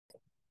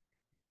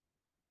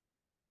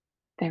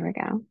There we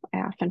go. I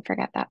often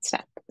forget that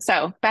step.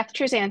 So, Beth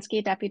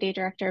Trzanski, Deputy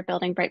Director,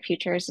 Building Bright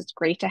Futures. It's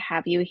great to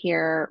have you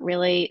here.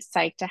 Really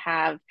psyched to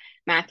have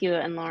Matthew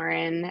and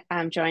Lauren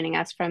joining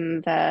us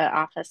from the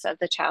Office of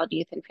the Child,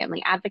 Youth, and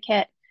Family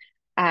Advocate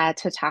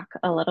to talk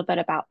a little bit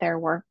about their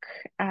work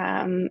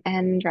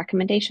and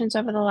recommendations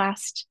over the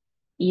last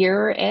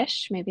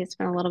year-ish. Maybe it's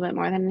been a little bit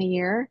more than a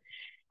year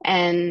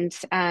and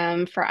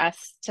for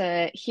us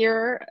to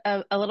hear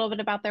a little bit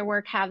about their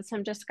work, have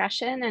some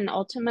discussion, and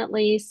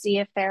ultimately see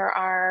if there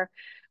are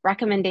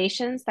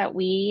recommendations that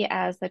we,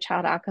 as the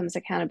Child Outcomes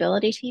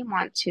Accountability Team,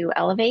 want to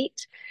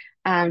elevate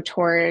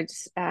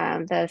towards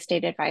the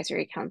State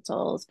Advisory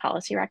Council's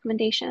policy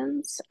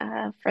recommendations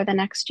for the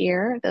next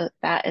year.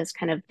 That is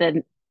kind of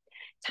the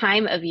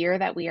time of year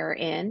that we are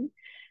in.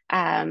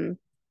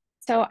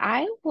 So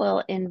I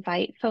will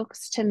invite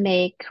folks to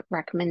make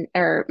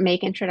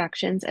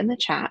introductions in the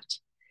chat.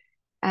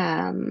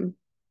 Um,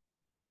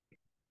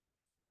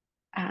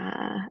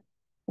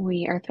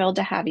 we are thrilled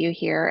to have you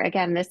here.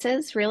 Again, this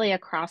is really a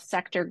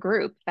cross-sector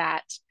group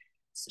that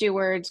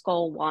stewards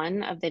goal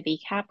 1 of the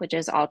VCAP, which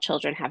is all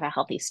children have a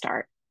healthy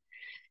start.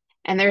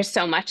 And there's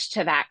so much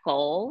to that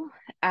goal.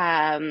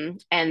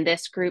 And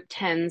this group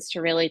tends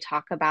to really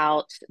talk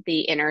about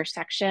the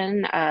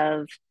intersection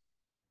of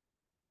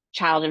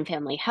child and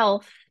family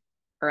health,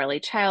 early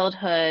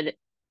childhood,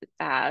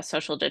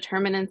 social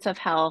determinants of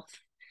health,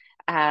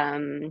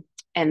 and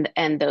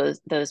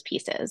those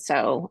pieces.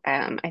 So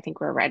I think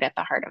we're right at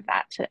the heart of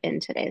that in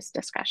today's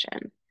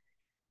discussion.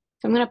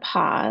 So I'm going to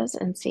pause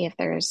and see if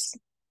there's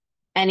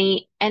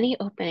any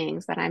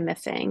openings that I'm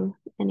missing,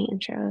 any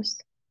intros.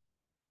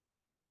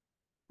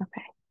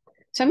 Okay.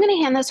 So I'm going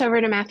to hand this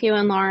over to Matthew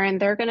and Lauren.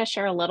 They're going to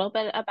share a little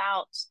bit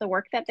about the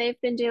work that they've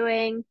been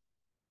doing.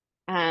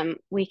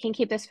 We can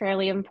keep this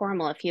fairly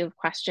informal. If you have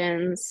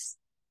questions,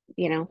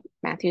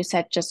 Matthew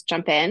said just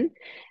jump in,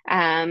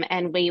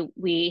 and we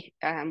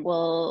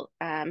will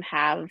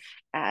have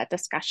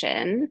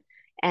discussion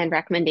and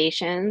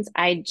recommendations.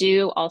 I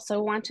do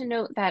also want to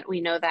note that we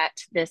know that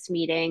this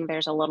meeting,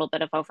 there's a little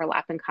bit of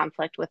overlap and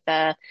conflict with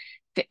the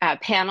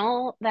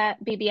panel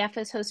that BBF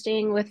is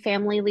hosting with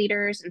family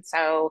leaders. And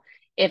so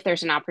if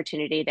there's an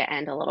opportunity to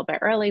end a little bit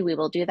early, we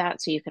will do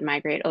that so you can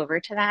migrate over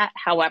to that.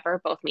 However,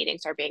 both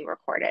meetings are being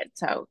recorded,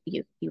 so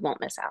you won't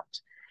miss out.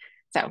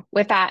 So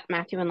with that,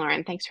 Matthew and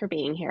Lauren, thanks for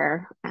being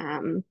here.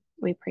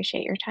 We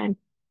appreciate your time.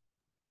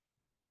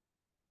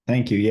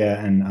 Thank you. Yeah,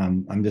 and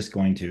I'm just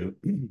going to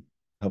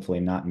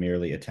hopefully not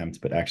merely attempt,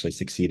 but actually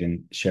succeed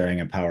in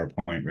sharing a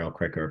PowerPoint real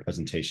quick or a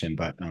presentation.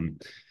 But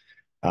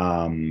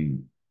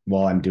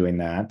while I'm doing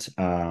that,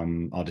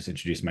 I'll just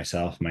introduce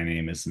myself. My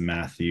name is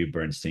Matthew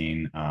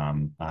Bernstein.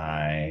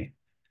 I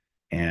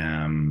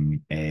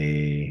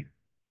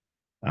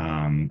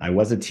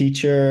was a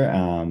teacher,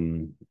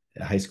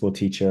 a high school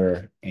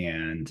teacher,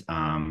 and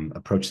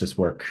approached this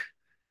work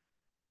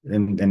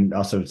and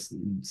also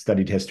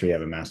studied history. I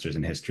have a master's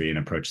in history and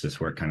approached this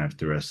work kind of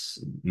through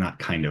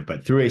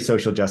but through a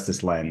social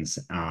justice lens,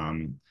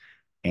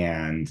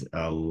 and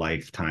a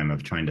lifetime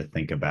of trying to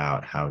think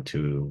about how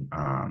to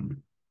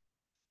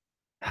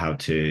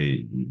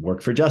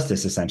work for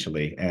justice,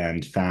 essentially,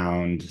 and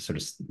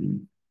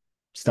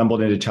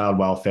stumbled into child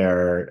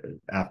welfare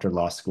after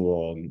law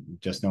school,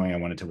 just knowing I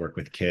wanted to work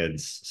with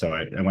kids. So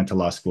I went to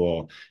law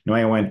school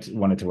knowing I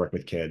wanted to work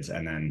with kids,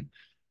 and then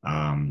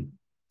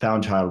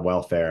found child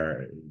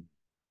welfare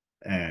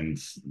and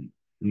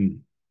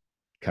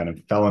kind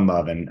of fell in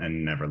love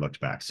and never looked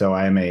back. So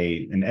I am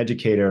an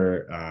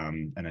educator,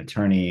 an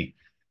attorney,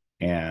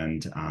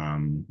 and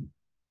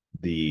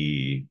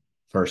the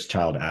first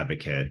child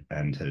advocate,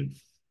 and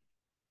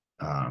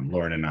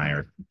Lauren and I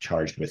are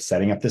charged with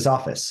setting up this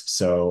office.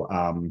 So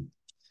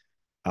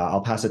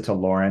I'll pass it to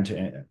Lauren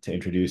to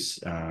introduce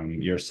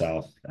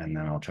yourself, and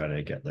then I'll try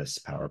to get this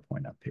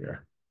PowerPoint up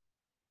here.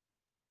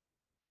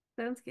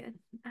 Sounds good.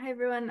 Hi,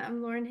 everyone.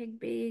 I'm Lauren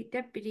Higbee,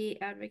 Deputy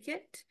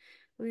Advocate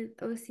with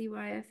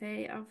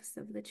OCYFA, Office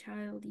of the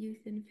Child,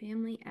 Youth, and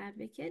Family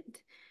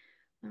Advocate.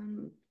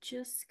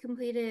 Just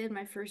completed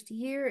my first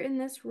year in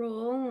this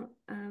role.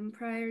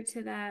 Prior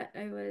to that,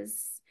 I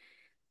was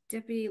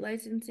Deputy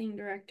Licensing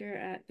Director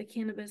at the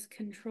Cannabis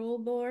Control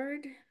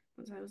Board.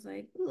 So I was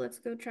like, ooh, let's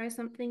go try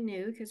something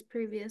new, because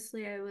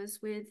previously I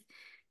was with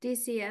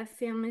DCF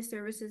Family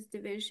Services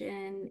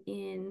Division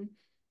in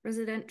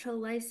Residential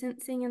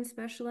Licensing and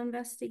Special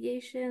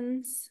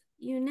Investigations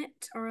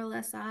Unit,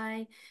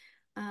 RLSI,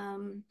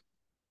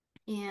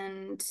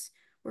 and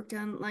worked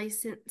on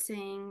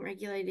licensing,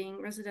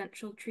 regulating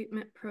residential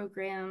treatment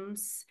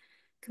programs,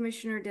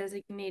 commissioner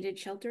designated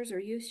shelters or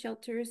youth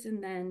shelters,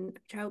 and then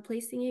child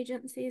placing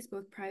agencies,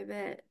 both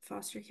private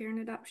foster care and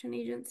adoption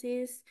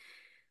agencies.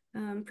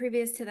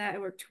 Previous to that, I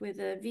worked with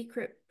a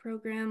VCRIP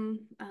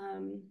program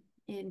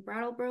in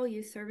Brattleboro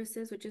Youth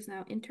Services, which is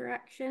now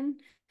Interaction.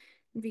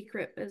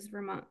 VCRIP is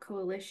Vermont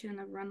Coalition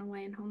of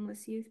Runaway and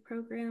Homeless Youth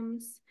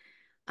Programs.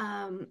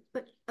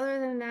 But other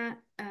than that,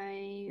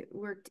 I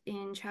worked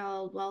in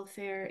child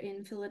welfare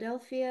in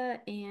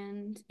Philadelphia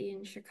and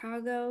in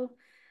Chicago,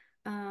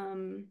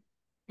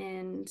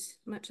 and And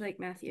much like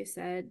Matthew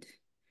said,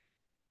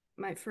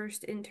 my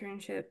first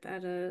internship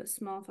at a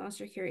small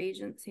foster care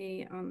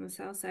agency on the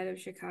south side of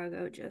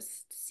Chicago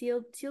just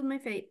sealed my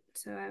fate.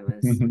 So I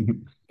was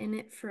in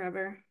it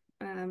forever.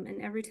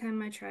 And every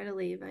time I try to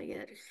leave, I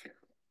get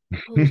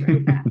pulled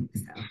right back.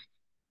 So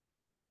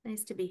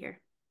nice to be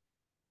here.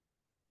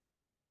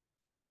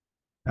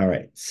 All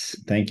right.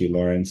 Thank you,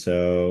 Lauren.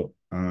 So,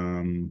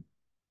 oh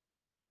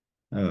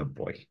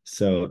boy.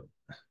 So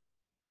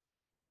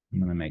I'm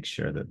going to make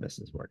sure that this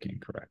is working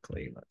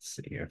correctly. Let's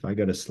see here. If I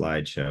go to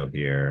slideshow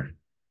here.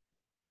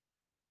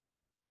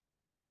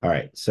 All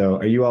right. So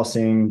are you all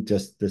seeing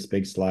just this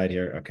big slide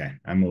here? Okay.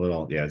 I'm a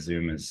little, yeah,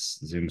 Zoom's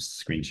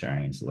screen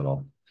sharing is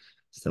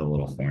still a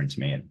little foreign to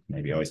me. It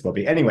maybe always will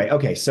be. Anyway,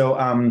 okay. So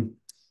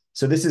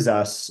this is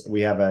us.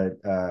 We have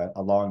a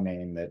long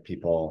name that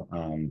people,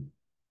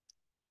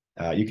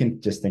 you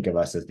can just think of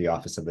us as the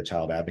Office of the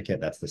Child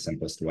Advocate. That's the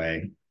simplest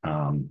way.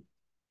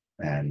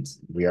 And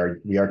we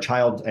are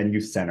child and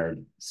youth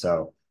centered.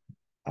 So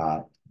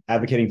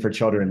advocating for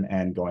children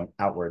and going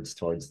outwards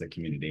towards the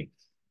community.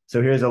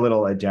 So here's a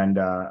little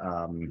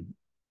agenda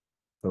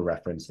for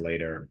reference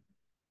later.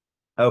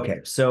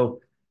 Okay,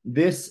 so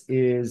this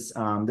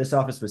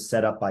office was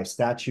set up by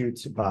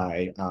statute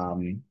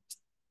in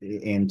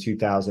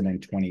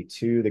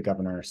 2022. The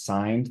governor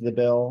signed the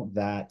bill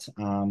that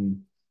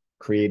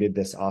created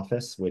this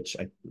office, which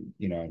I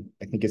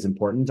think is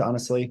important,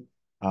 honestly.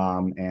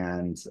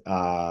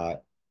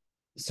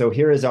 So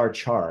here is our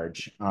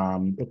charge.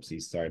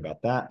 Oopsies, sorry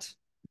about that.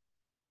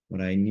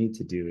 What I need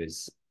to do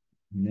is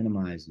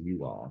minimize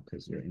you all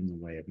because you're in the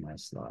way of my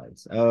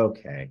slides.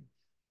 Okay,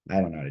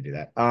 I don't know how to do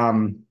that.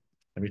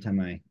 Every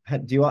time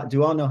do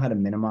you all know how to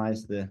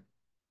minimize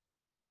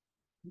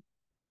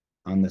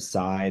on the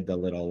side the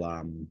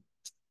little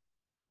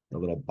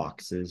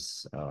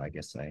boxes? Oh, I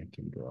guess I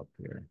can go up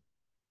here.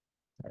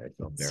 All right,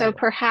 So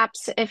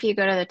perhaps if you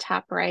go to the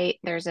top right,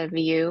 there's a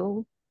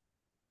view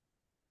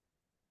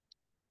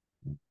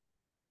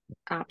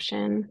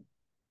option.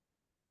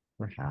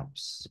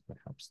 Perhaps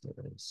there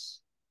is.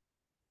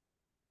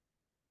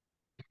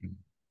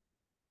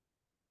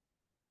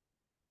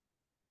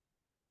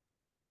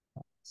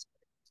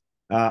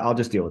 I'll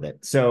just deal with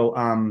it. So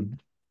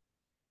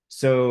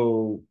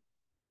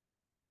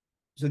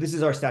this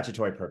is our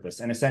statutory purpose,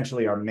 and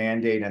essentially our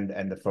mandate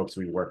and the folks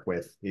we work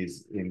with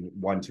is in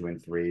 1, 2,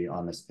 and 3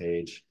 on this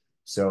page.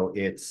 So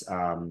it's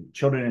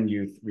children and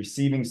youth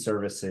receiving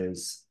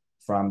services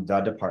from the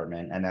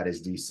department, and that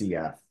is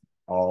DCF,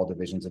 all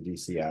divisions of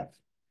DCF,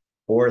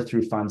 or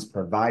through funds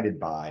provided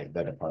by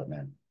the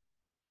department.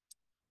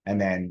 And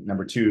then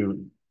number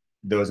 2,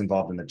 those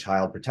involved in the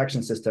child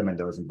protection system and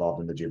those involved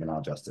in the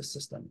juvenile justice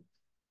system.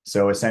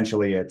 So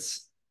essentially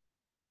it's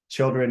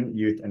children,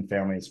 youth, and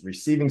families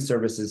receiving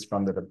services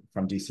from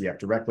DCF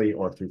directly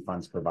or through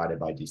funds provided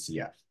by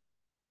DCF.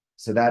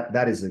 So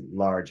that is a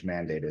large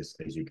mandate,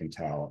 as you can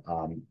tell.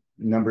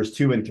 Numbers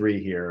 2 and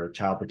 3 here,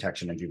 child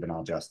protection and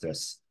juvenile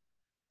justice.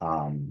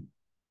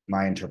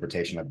 My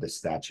interpretation of this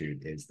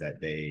statute is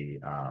that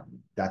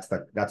that's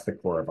the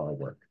core of our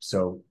work.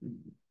 So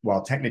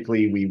while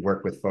technically we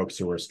work with folks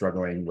who are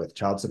struggling with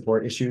child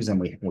support issues, and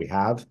we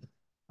have,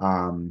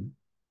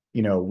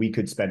 we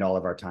could spend all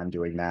of our time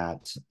doing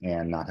that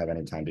and not have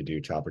any time to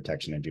do child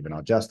protection and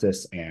juvenile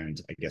justice.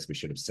 And I guess we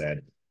should have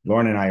said,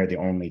 Lauren and I are the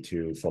only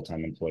 2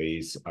 full-time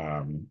employees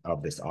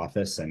of this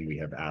office, and we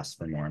have asked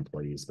for more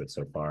employees, but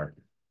so far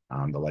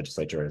the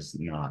legislature has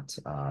not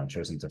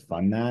chosen to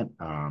fund that.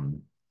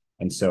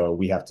 And so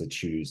we have to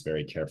choose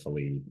very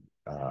carefully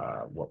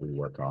what we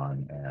work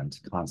on and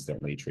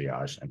constantly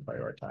triage and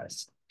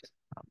prioritize.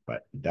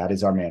 But that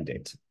is our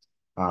mandate,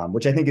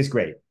 which I think is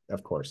great.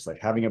 Of course, like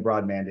having a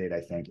broad mandate,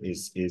 I think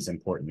is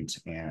important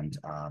and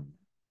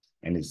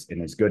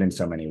is good in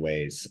so many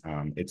ways.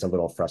 It's a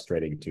little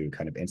frustrating to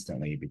kind of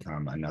instantly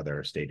become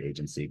another state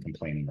agency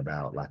complaining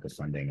about lack of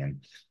funding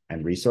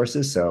and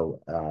resources. So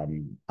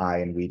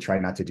we try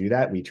not to do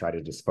that. We try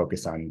to just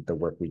focus on the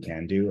work we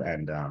can do,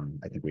 and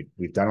I think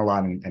we've done a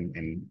lot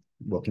and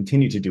we'll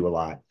continue to do a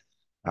lot.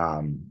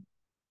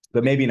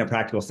 But maybe in a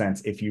practical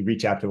sense, if you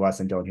reach out to us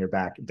and don't hear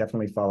back,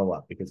 definitely follow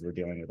up because we're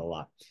dealing with a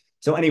lot.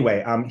 So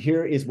anyway,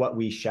 here is what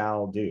we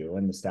shall do,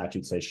 and the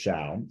statute says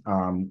shall.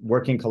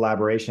 Work in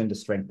collaboration to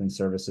strengthen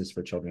services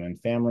for children and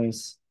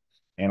families,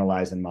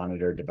 analyze and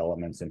monitor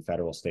developments in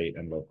federal, state,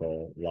 and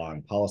local law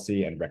and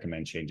policy, and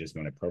recommend changes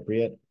when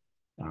appropriate.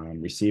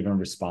 Receive and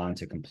respond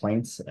to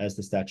complaints, as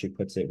the statute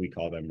puts it. We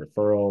call them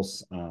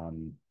referrals.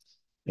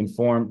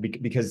 Inform,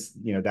 because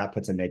that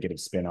puts a negative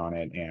spin on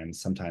it, and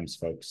sometimes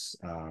folks,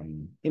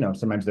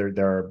 sometimes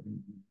there are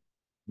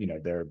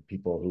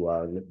people who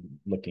are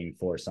looking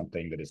for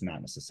something that is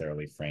not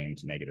necessarily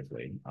framed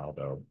negatively,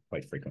 although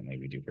quite frequently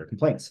we do hear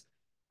complaints.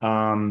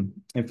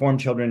 Inform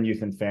children,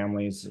 youth, and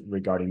families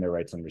regarding their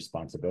rights and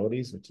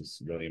responsibilities, which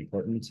is really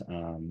important.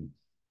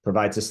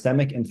 Provide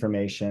systemic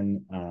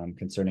information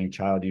concerning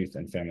child, youth,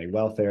 and family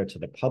welfare to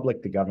the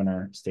public, the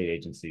governor, state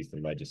agencies, the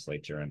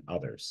legislature, and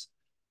others.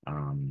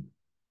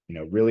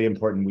 Really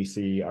important. We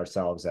see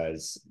ourselves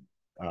as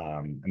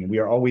I mean, we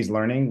are always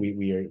learning.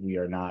 We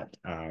are not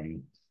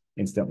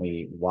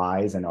instantly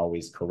wise and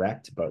always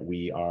correct, but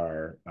we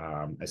are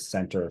a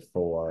center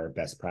for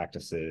best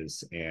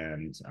practices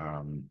and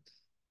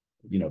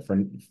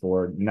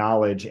for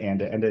knowledge and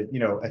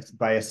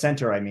by a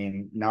center, I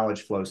mean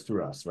knowledge flows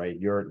through us, right?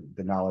 You're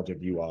the knowledge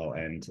of you all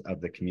and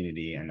of the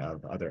community and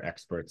of other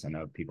experts and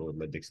of people with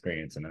lived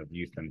experience and of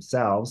youth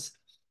themselves,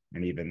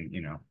 and even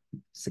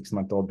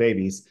 6-month-old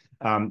babies.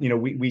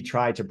 We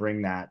try to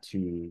bring that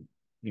to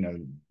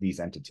these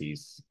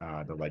entities,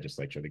 the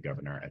legislature, the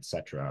governor, et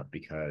cetera,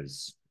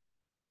 because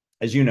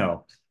as you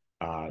know,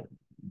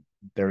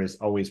 there is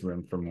always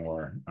room for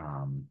more.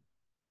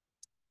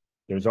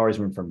 There's always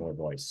room for more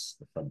voice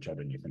from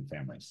children, youth, and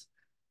families.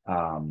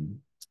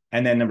 And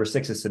then number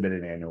 6 is submit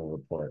an annual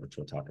report, which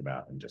we'll talk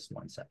about in just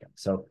one second.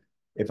 So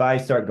if I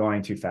start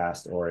going too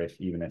fast, or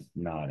even if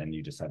not, and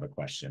you just have a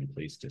question,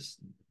 please just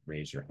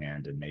raise your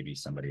hand, and maybe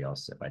somebody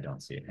else, if I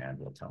don't see a hand,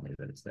 will tell me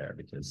that it's there,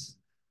 because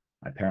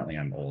apparently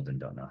I'm old and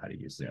don't know how to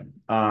use Zoom.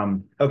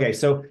 Okay,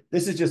 so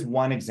this is just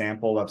one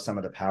example of some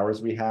of the powers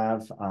we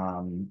have,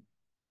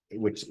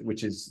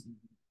 which is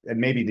and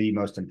maybe the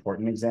most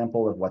important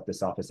example of what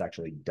this office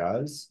actually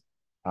does.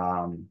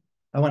 Oh,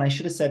 and I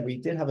should have said, we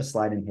did have a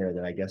slide in here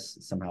that I guess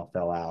somehow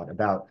fell out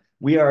about,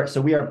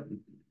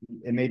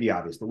 it may be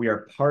obvious, but we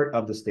are part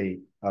of the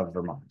state of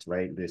Vermont,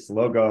 right? This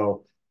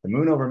logo, the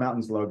Moon Over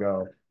Mountains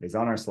logo, is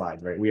on our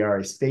slides, right? We are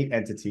a state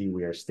entity,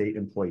 we are state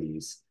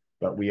employees,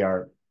 but we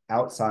are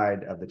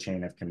outside of the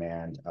chain of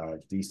command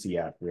of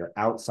DCF. We are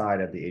outside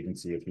of the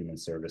Agency of Human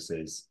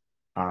Services.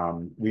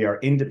 We are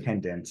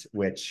independent,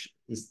 which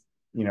is,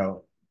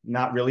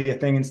 not really a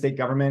thing in state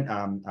government.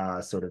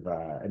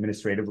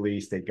 Administratively,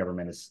 state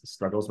government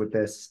struggles with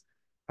this.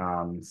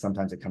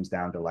 Sometimes it comes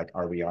down to like,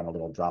 are we on a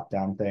little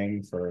drop-down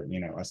thing for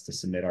us to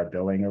submit our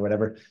billing or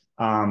whatever?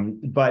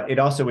 But it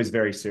also is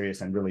very serious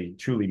and really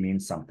truly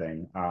means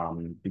something,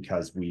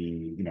 because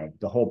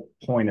the whole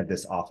point of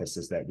this office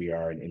is that we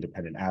are an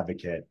independent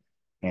advocate,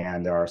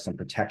 and there are some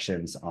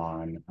protections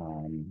on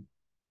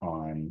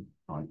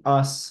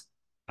us.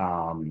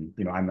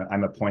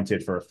 I'm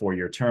appointed for a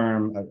 4-year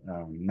term,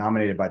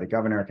 nominated by the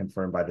governor,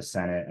 confirmed by the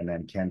Senate, and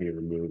then can be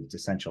removed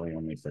essentially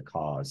only for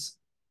cause.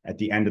 At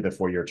the end of the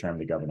 4-year term,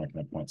 the governor can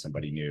appoint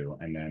somebody new,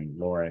 and then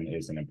Lauren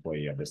is an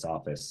employee of this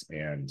office,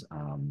 and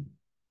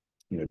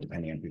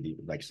depending on who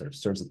sort of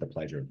serves at the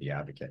pleasure of the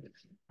advocate.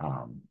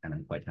 And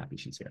I'm quite happy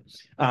she's here.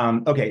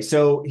 Okay,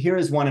 so here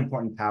is one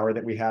important power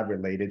that we have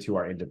related to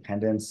our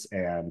independence,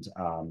 and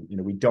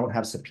we don't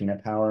have subpoena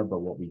power, but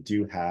what we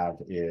do have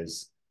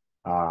is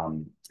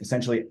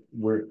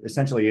we're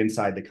essentially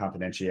inside the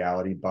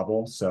confidentiality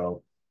bubble.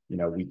 So,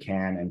 we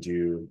can and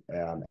do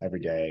every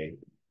day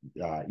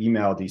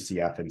email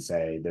DCF and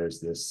say,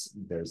 there's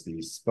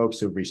these folks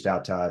who've reached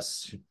out to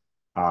us,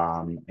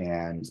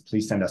 and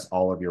please send us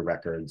all of your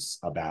records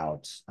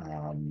about,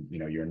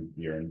 your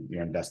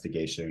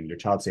investigation, your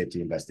child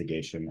safety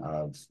investigation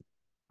of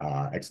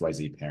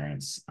XYZ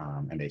parents.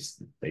 And they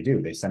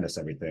send us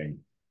everything.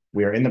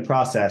 We are in the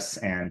process,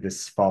 and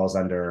this falls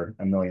under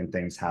a million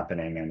things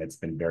happening, and it's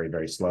been very,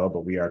 very slow,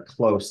 but we are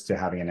close to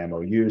having an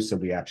MOU. So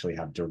we actually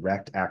have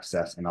direct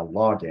access and a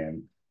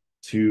login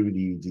to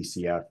the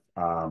DCF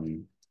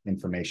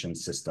information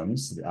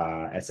systems,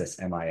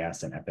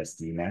 SSMIS and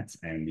FSDNet,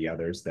 and the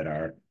others that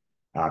are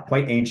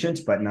quite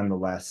ancient, but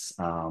nonetheless,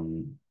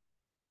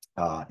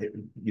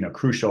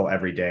 crucial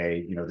every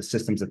day, the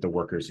systems that the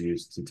workers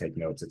use to take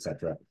notes, et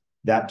cetera.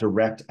 That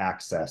direct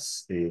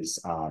access is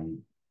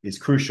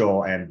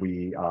crucial, and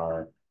we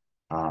are,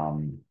 I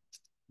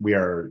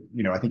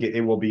think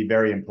it will be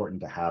very important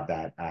to have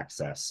that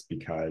access,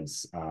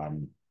 because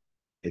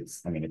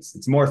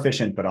it's more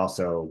efficient, but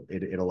also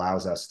it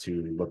allows us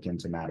to look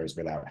into matters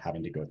without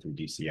having to go through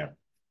DCF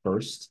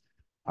first.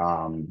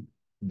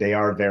 They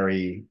are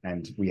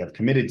and we have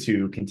committed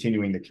to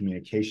continuing the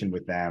communication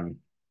with them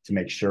to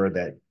make sure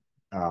that,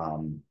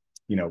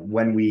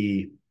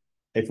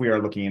 if we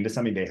are looking into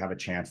something, they have a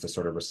chance to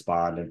sort of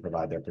respond and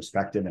provide their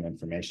perspective and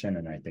information.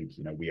 And I think,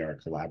 we are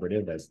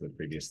collaborative, as the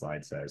previous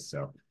slide says.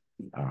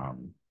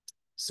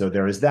 So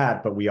there is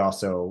that, but we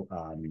also,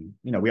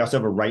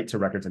 have a right to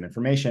records and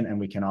information, and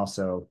we can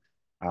also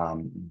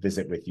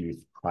visit with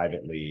youth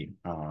privately.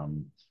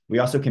 We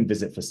also can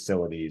visit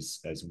facilities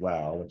as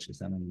well, which is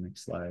that on the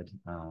next slide.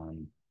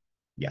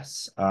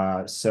 Yes.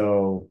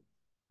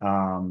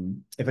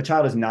 If a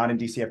child is not in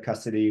DCF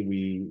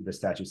custody, the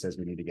statute says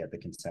we need to get the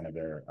consent of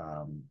their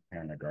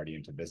parent or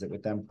guardian to visit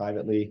with them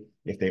privately.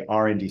 If they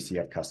are in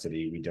DCF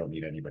custody, we don't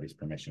need anybody's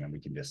permission, and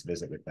we can just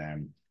visit with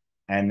them.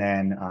 And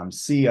then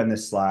C on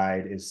this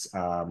slide is,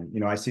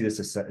 I see this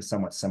as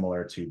somewhat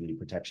similar to the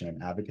protection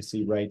and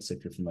advocacy rights.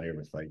 If you're familiar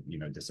with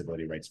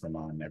Disability Rights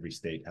Vermont, every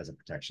state has a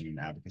protection and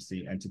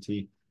advocacy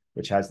entity,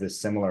 which has this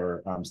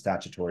similar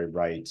statutory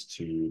right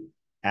to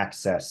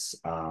access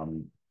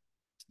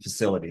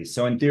facilities.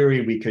 So in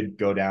theory, we could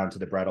go down to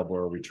the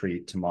Brattleboro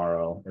retreat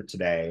tomorrow or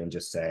today and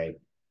just say,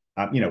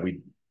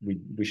 we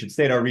should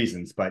state our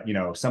reasons, but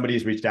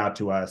somebody's reached out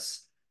to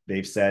us.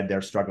 they've said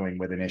they're struggling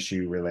with an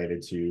issue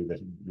related to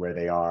where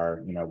they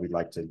are. We'd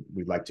like to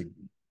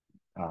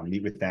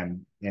meet with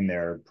them in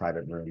their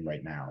private room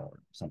right now, or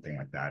something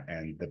like that.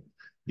 And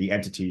the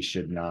entity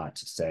should not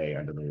say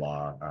under the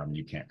law,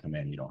 you can't come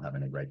in, you don't have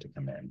any right to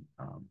come in.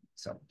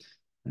 So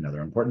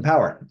another important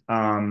power.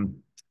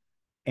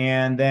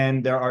 And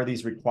then there are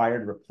these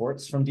required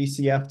reports from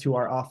DCF to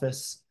our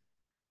office.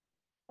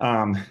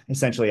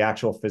 Essentially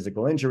actual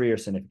physical injury or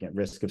significant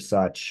risk of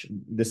such.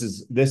 This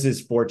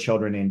is for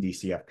children in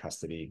DCF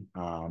custody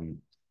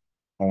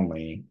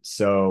only.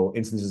 So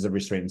instances of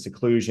restraint and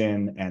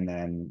seclusion, and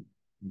then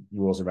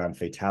rules around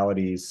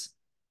fatalities.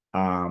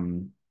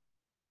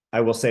 I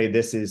will say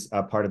this is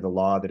a part of the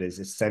law that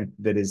is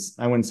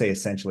I wouldn't say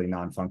essentially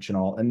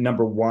non-functional. And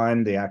number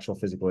one, the actual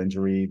physical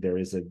injury, there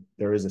is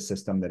a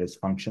system that is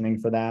functioning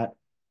for that.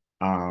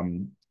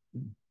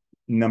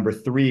 Number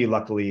three,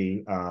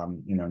 luckily,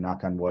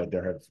 knock on wood,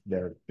 there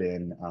have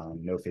been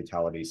no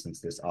fatalities since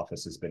this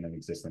office has been in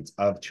existence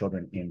of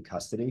children in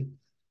custody.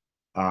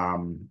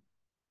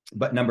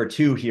 But number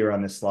two here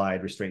on this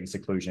slide, restraint and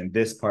seclusion,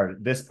 this part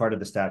of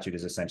the statute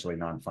is essentially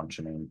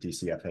non-functioning.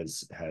 DCF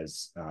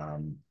has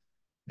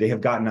they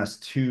have gotten us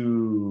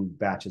 2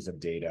 batches of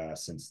data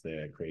since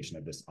the creation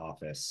of this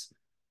office,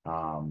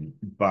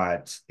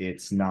 but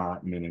it's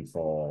not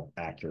meaningful,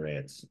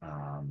 accurate,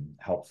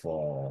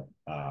 helpful,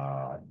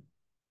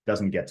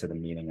 doesn't get to the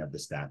meaning of the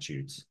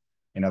statute.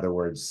 In other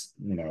words,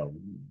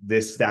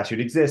 this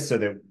statute exists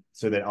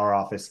so that our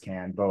office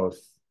can both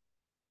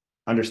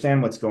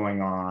understand what's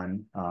going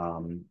on,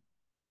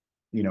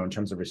 in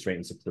terms of restraint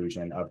and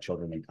seclusion of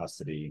children in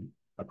custody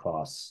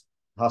across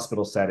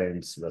hospital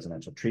settings,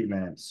 residential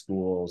treatment,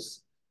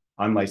 schools,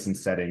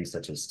 unlicensed settings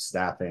such as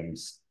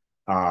staffings,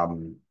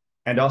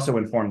 and also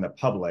inform the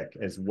public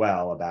as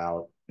well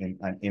about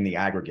in the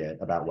aggregate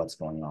about what's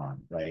going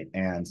on, right?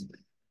 And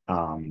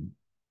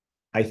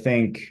I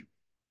think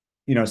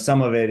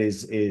some of it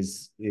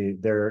is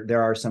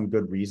there are some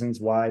good reasons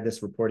why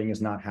this reporting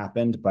has not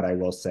happened, but I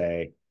will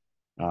say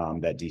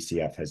that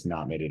DCF has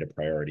not made it a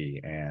priority.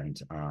 And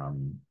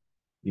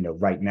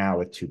right now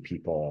with 2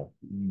 people,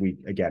 we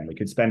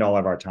could spend all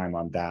of our time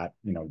on that,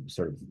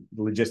 sort of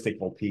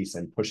logistical piece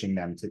and pushing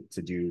them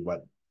to do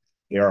what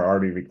they are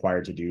already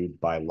required to do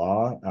by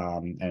law.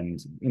 And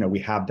we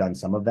have done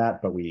some of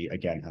that, but we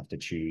again have to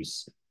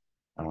choose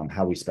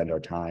how we spend our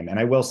time. And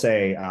I will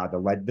say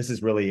this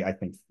is really, I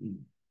think,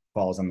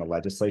 falls on the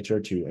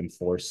legislature to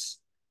enforce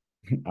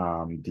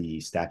the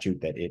statute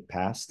that it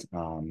passed.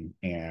 And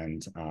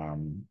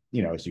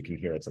as you can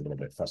hear, it's a little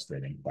bit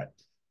frustrating, but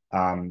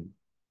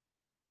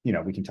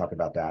we can talk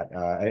about that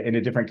in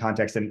a different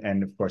context.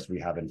 And of course, we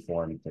have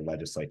informed the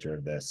legislature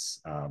of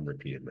this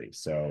repeatedly.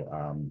 So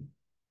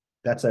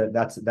that's a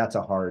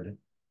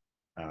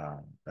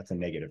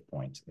negative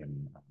point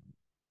in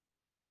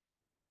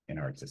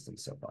our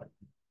existence so far.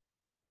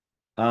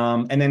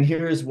 And then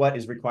here's what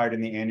is required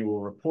in the annual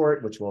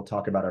report, which we'll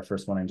talk about our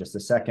first one in just a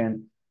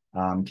second.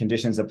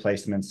 Conditions of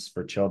placements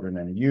for children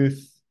and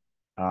youth.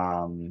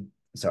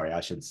 Sorry,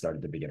 I should start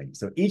at the beginning.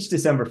 So each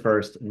December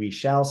 1st, we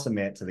shall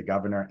submit to the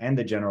governor and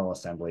the General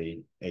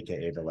Assembly,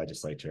 aka the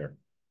legislature,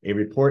 a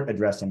report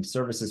addressing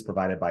services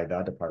provided by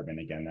the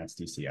department, again, that's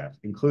DCF,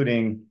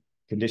 including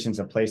conditions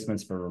of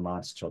placements for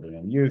Vermont's children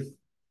and youth,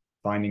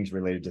 findings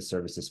related to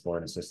services for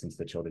and assistance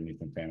to children,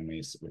 youth, and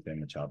families within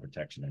the child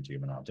protection and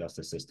juvenile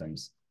justice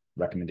systems,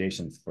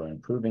 recommendations for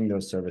improving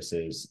those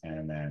services,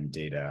 and then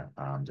data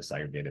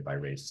disaggregated by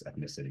race,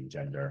 ethnicity,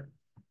 gender,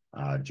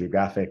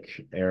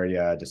 geographic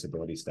area,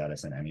 disability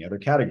status, and any other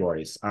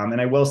categories. And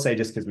I will say,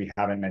 just because we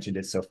haven't mentioned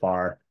it so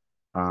far,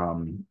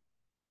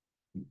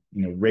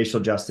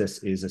 racial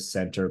justice is a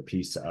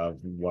centerpiece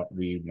of what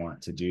we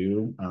want to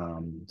do.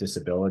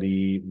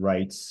 Disability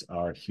rights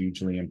are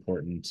hugely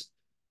important.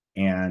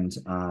 And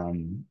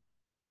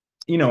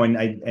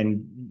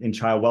in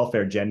child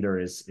welfare, gender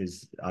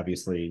is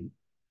obviously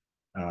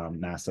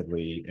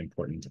massively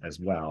important as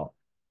well.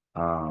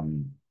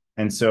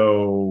 And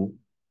so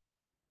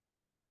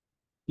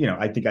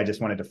I think I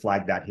just wanted to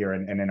flag that here.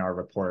 And in our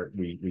report,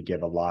 we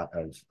give a lot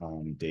of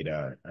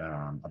data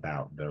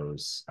about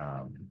those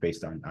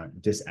based on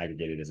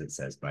disaggregated, as it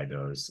says, by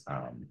those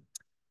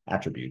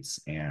attributes.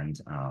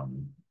 And,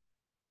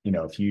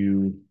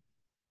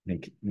 I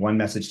think one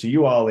message to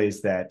you all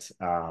is that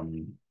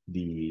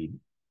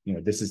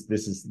this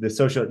is the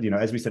social,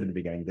 as we said at the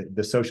beginning,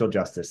 the social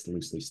justice,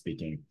 loosely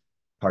speaking,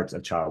 parts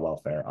of child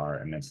welfare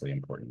are immensely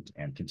important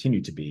and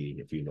continue to be.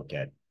 If you look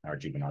at our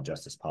juvenile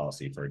justice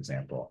policy, for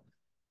example,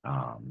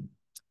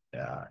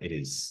 it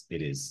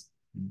is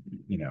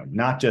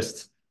not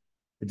just,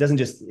 it doesn't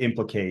just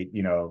implicate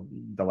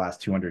the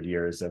last 200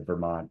 years of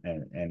Vermont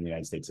and the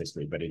United States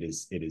history, but it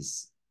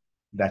is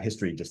that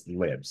history just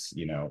lives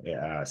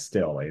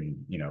still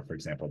in for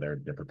example, they're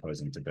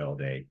proposing to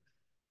build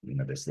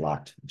this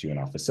locked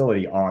juvenile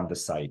facility on the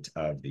site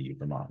of the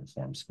Vermont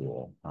Reform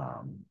School,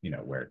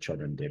 where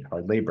children did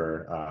hard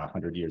labor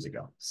 100 years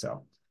ago.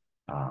 So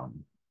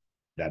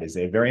that is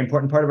a very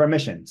important part of our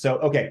mission. So,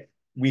 okay,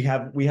 we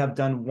have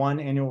done one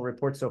annual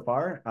report so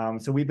far.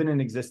 So we've been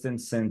in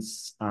existence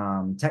since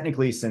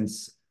technically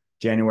since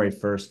January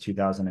 1st,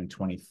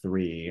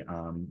 2023.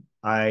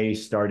 I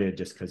started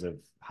just because of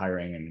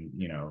hiring and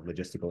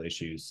logistical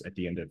issues at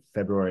the end of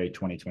February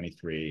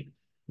 2023.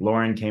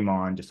 Lauren came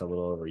on just a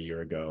little over a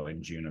year ago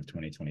in June of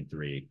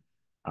 2023.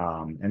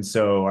 And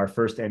so our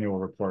first annual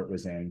report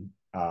was in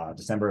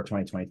December of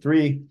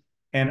 2023.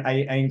 And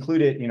I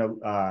included,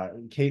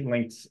 Kate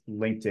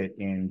linked it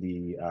in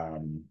the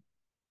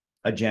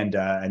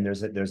agenda, and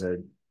there's a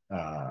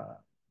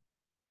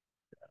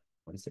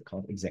what is it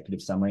called?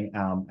 Executive summary.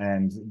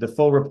 And the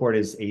full report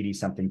is 80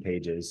 something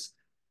pages.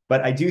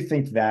 But I do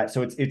think that,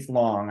 so it's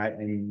long,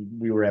 and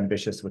we were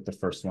ambitious with the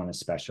first one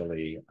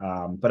especially.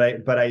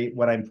 But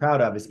what I'm proud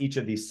of is each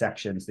of these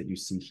sections that you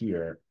see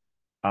here.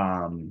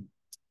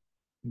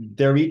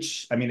 They're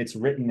each, I mean, it's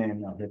written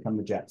in, oh, here come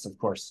the jets, of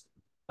course.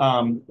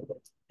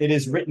 It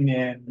is written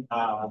in,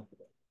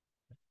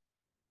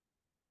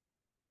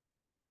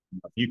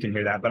 you can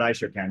hear that, but I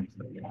sure can.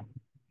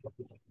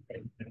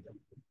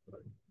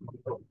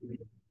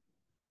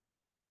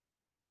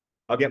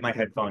 I'll get my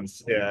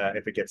headphones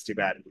if it gets too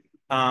bad.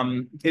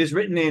 It is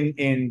written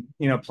in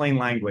plain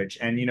language,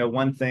 and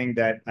one thing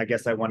that I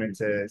guess I wanted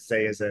to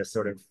say as a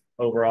sort of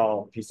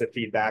overall piece of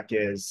feedback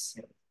is,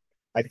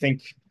 I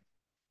think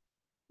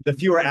the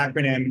fewer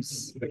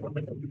acronyms.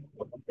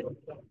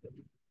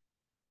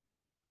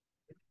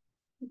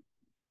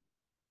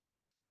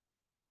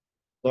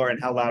 Lauren,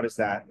 how loud is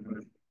that?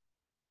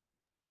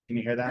 Can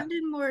you hear that?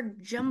 Sounded more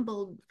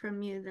jumbled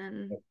from you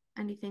than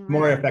anything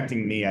More like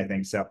affecting me, I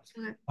think so.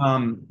 Okay.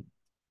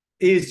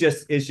 Is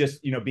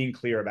just being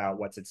clear about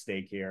what's at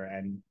stake here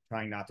and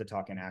trying not to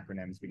talk in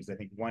acronyms, because I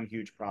think one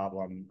huge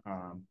problem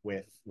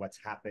with what's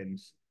happened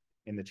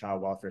in the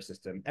child welfare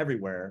system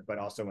everywhere, but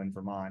also in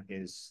Vermont,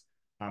 is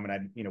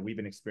and we've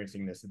been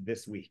experiencing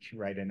this week,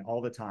 right, and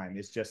all the time,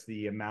 is just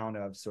the amount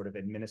of sort of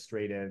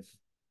administrative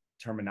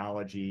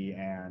terminology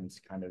and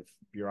kind of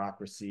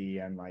bureaucracy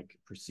and like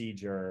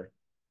procedure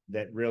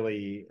that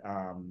really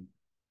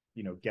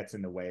gets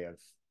in the way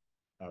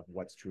of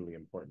what's truly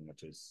important,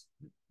 which is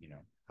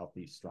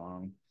healthy,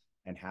 strong,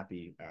 and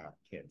happy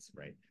kids,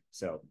 right?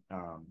 So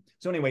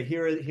anyway,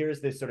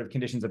 here's this sort of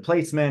conditions of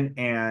placement,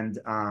 and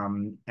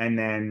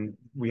then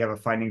we have a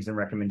findings and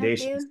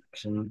recommendations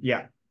section.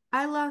 Yeah.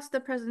 I lost the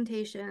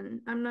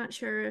presentation. I'm not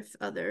sure if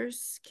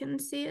others can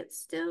see it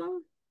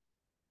still.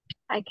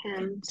 I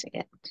can see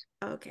it.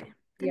 Okay.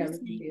 Yeah, we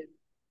can see it.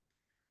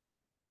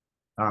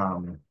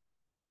 All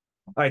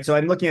right, so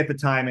I'm looking at the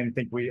time and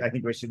I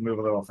think we should move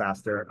a little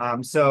faster.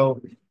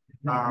 So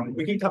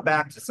we can come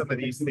back to some of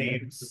these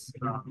themes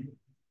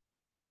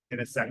in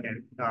a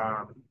second.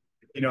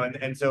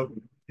 And so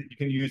you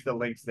can use the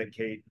links that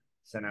Kate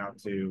sent out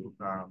to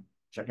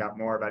check out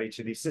more about each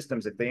of these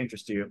systems if they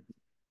interest you.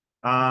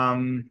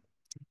 And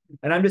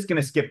I'm just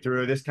going to skip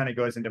through. This kind of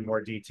goes into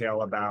more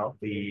detail about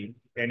the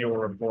annual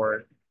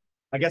report.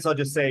 I guess I'll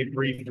just say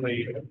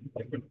briefly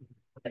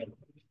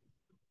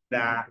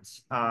that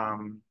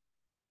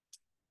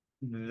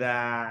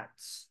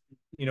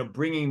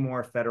bringing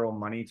more federal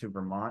money to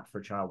Vermont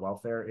for child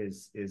welfare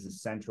is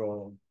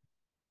essential,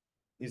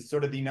 is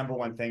sort of the number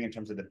one thing in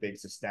terms of the big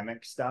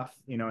systemic stuff,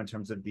 in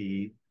terms of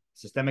the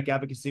systemic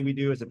advocacy we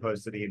do as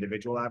opposed to the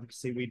individual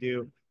advocacy we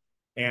do.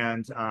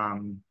 And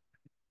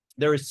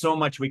there is so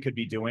much we could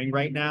be doing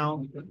right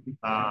now.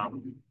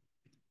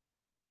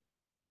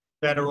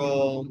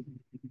 Federal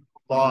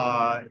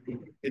law,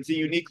 it's a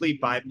uniquely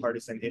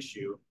bipartisan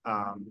issue,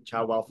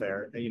 child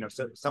welfare,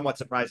 so somewhat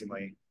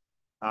surprisingly.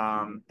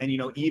 And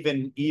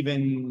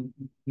even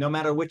no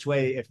matter which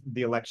way if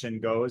the election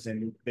goes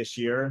in this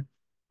year,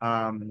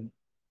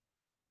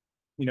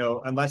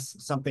 unless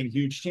something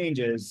huge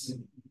changes,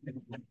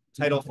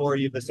 Title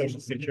 40 of the Social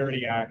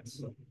Security Act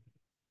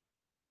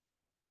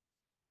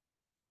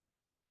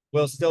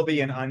will still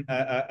be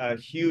a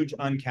huge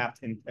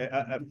uncapped,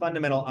 a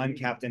fundamental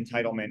uncapped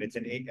entitlement. It's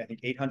I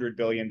think $800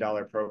 billion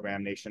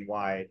program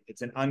nationwide.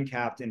 It's an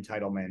uncapped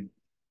entitlement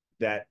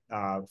that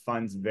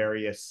funds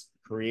various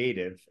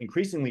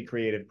increasingly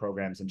creative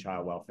programs in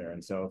child welfare.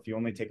 And so if you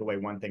only take away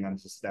one thing on a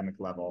systemic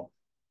level,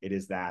 it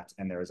is that,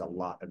 and there is a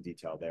lot of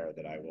detail there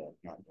that I will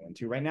not go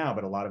into right now,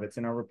 but a lot of it's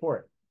in our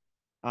report.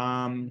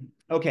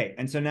 Okay,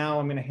 and so now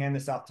I'm going to hand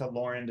this off to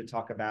Lauren to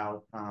talk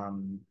about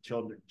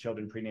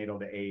children prenatal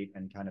to 8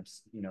 and kind of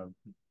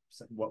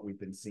what we've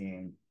been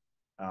seeing.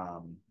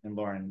 And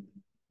Lauren,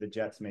 the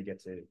jets may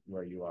get to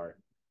where you are,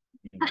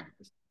 if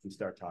you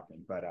start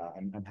talking, but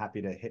I'm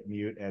happy to hit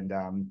mute and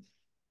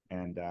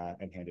hand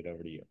it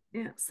over to you.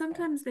 Yeah,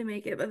 sometimes they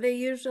make it, but they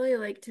usually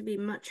like to be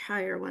much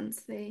higher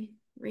once they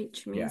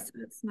reach me, so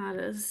it's not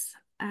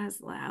as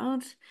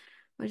loud.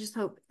 I just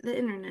hope the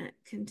internet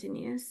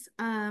continues.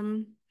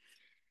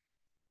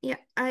 Yeah,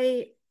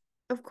 I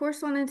of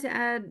course wanted to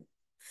add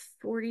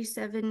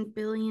 47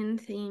 billion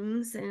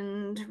themes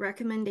and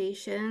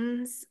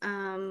recommendations,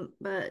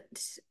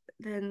 but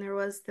then there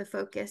was the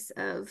focus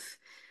of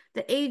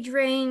the age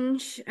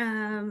range,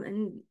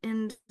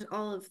 and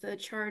all of the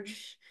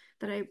charge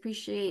that I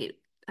appreciate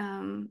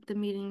the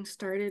meeting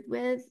started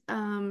with.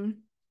 And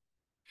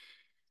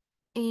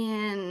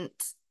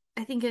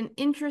I think an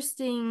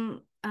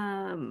interesting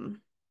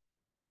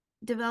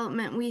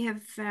development we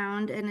have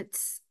found, and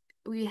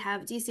we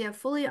have DCF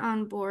fully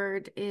on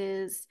board,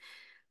 is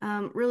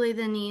really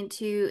the need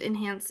to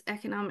enhance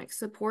economic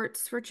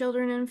supports for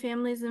children and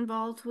families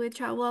involved with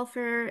child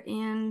welfare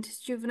and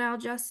juvenile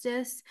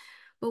justice.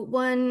 But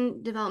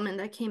one development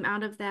that came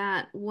out of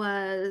that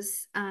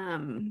was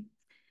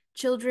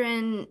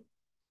children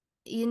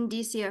in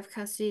DCF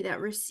custody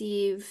that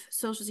receive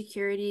Social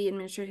Security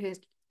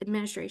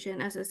Administration,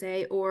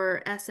 SSA,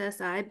 or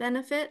SSI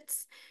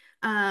benefits.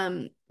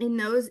 In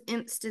those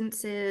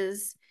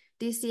instances,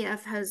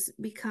 DCF has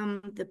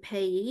become the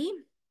payee.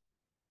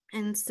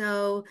 And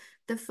so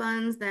the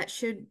funds that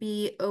should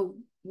be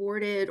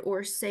awarded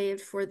or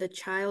saved for the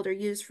child or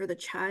used for the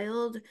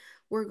child,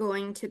 we're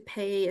going to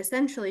pay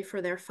essentially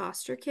for their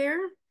foster care.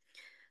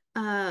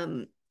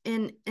 And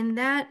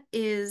that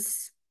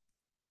is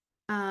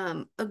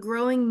a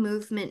growing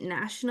movement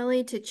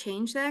nationally to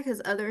change that,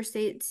 because other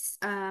states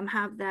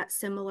have that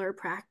similar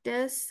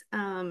practice.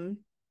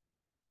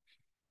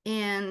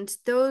 And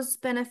those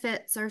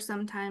benefits are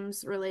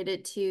sometimes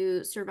related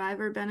to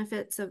survivor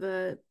benefits of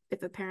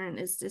if a parent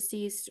is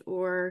deceased,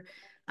 or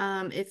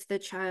if the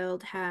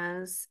child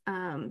has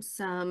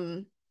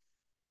some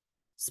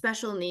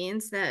special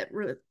needs that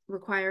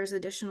requires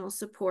additional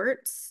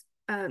supports.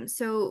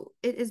 So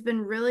it has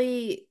been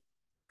really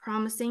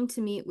promising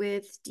to meet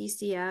with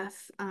DCF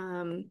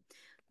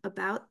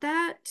about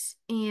that.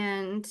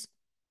 And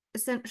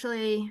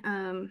essentially,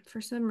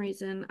 for some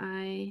reason,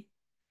 I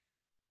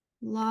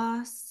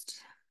lost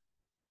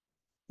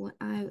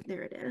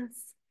there it is.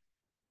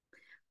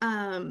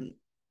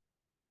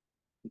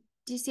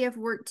 DCF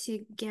worked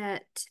to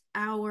get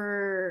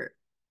our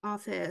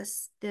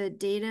office the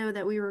data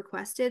that we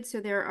requested.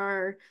 So there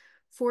are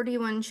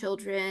 41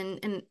 children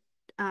and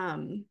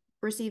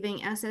receiving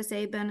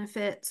SSA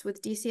benefits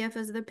with DCF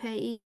as the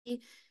payee,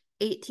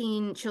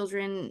 18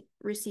 children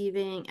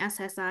receiving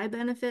SSI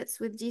benefits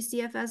with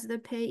DCF as the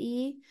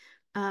payee.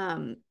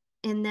 And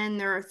then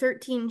there are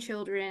 13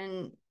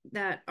 children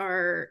that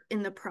are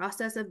in the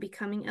process of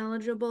becoming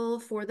eligible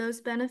for those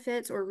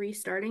benefits or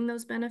restarting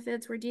those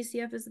benefits where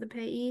DCF is the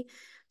payee.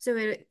 So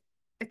it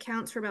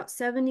accounts for about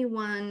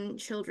 71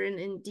 children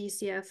in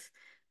DCF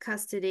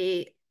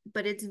custody,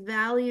 but it's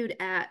valued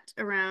at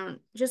around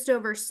just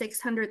over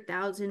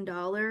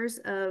 $600,000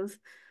 of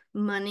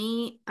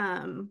money.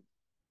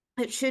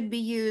 It should be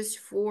used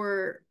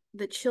for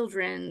the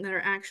children that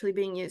are actually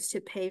being used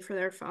to pay for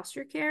their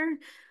foster care.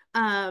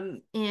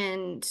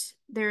 And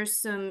there's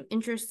some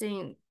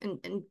interesting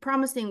and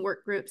promising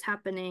work groups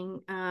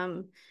happening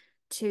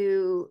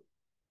to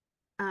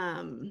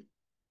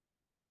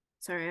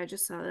sorry, I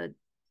just saw the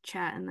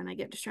chat and then I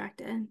get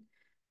distracted.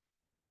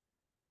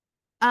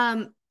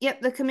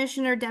 Yep, the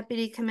commissioner,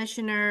 deputy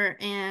commissioner,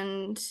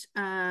 and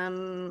I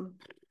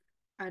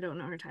don't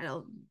know her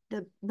title,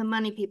 the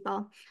money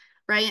people,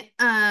 right?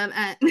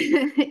 At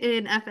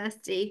in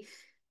FSD.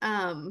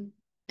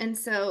 And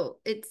so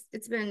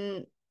it's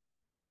been,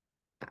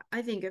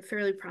 I think, a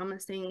fairly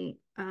promising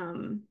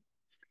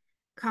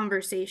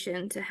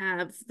conversation to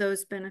have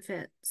those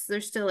benefits.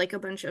 There's still like a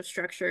bunch of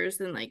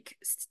structures and like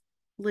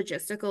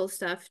logistical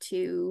stuff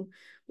to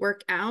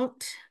work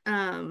out.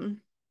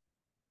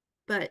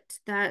 But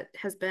that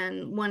has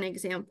been one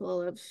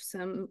example of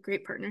some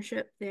great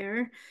partnership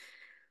there.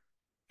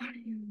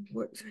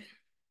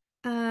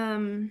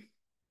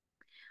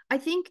 I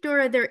think,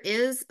 Dora, there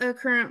is a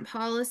current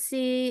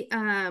policy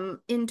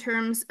in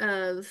terms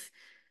of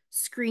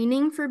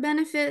screening for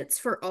benefits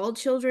for all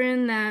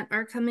children that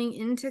are coming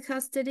into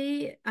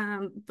custody,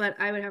 but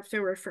I would have to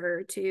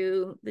refer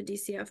to the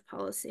DCF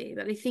policy.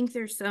 But I think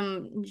there's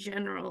some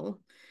general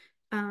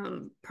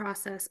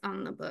process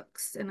on the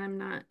books, and I'm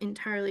not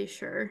entirely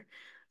sure.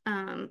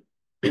 So,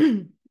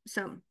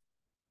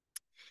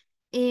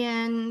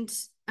 and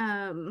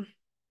I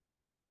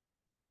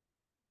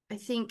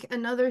think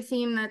another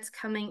theme that's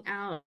coming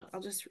out,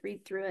 I'll just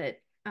read through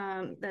it.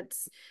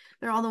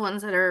 They're all the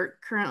ones that are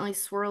currently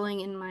swirling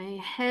in my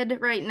head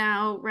right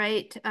now,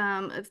 right?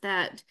 Of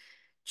that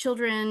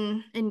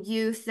children and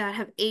youth that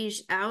have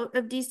aged out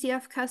of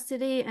DCF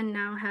custody and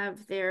now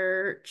have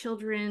their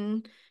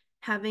children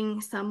having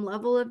some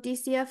level of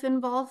DCF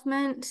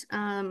involvement.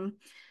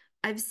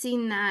 I've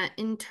seen that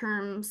in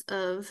terms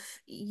of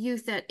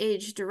youth that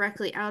age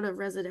directly out of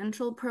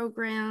residential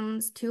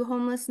programs to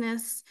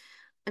homelessness.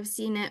 I've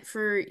seen it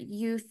for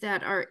youth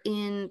that are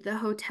in the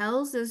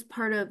hotels as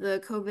part of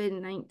the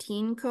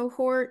COVID-19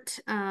 cohort.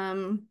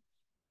 And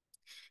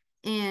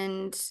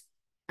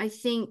I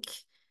think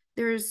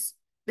there's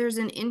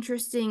an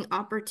interesting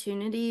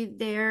opportunity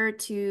there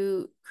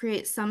to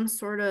create some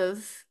sort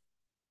of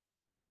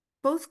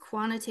both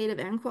quantitative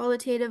and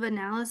qualitative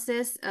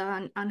analysis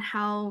on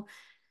how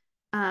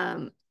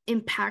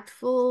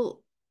impactful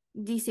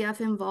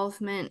DCF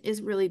involvement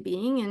is really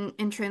being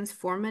and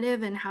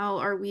transformative, and how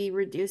are we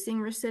reducing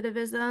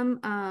recidivism,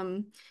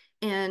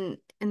 and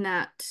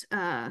that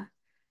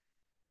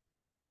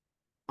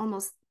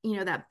almost,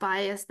 that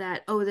bias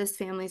that, oh, this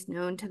family's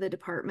known to the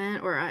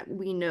department, or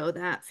we know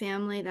that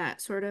family,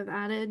 that sort of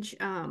adage.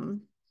 Oh,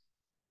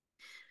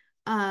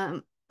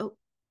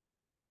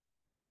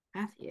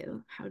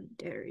 Matthew, how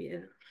dare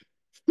you?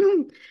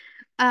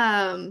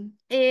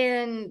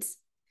 And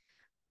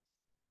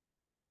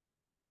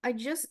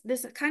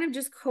this kind of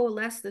just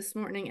coalesced this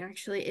morning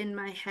actually in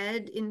my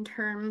head in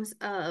terms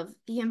of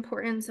the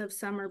importance of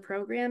summer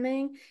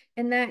programming.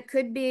 And that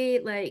could be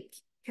like,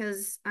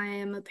 because I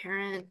am a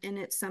parent and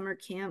it's summer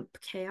camp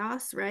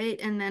chaos, right?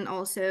 And then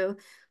also,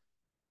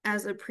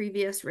 as a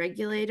previous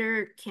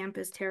regulator, camp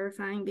is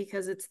terrifying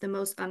because it's the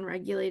most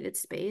unregulated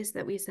space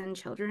that we send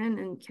children.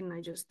 And can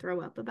I just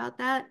throw up about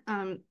that?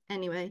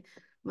 Anyway,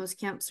 most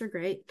camps are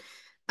great.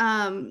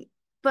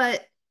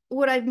 But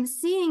what I'm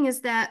seeing is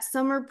that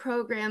summer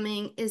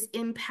programming is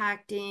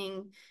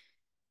impacting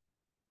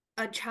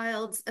a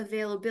child's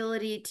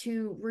availability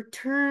to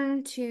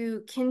return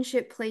to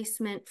kinship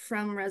placement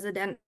from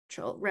residential,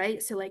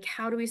 right? So like,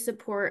 how do we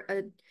support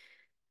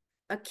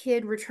a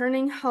kid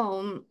returning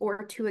home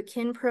or to a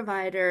kin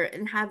provider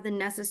and have the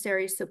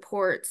necessary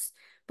supports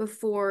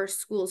before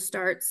school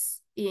starts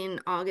in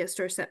August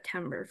or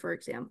September, for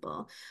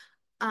example?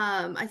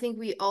 I think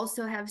we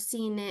also have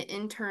seen it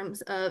in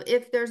terms of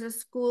if there's a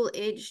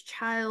school-aged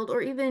child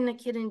or even a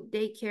kid in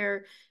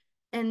daycare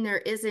and there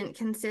isn't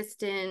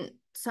consistent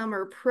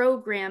summer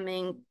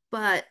programming,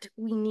 but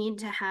we need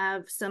to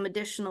have some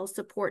additional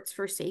supports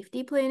for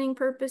safety planning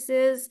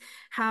purposes,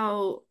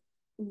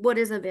 what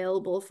is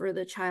available for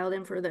the child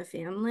and for the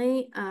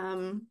family.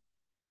 And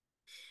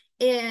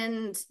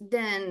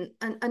then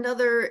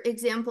another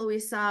example we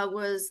saw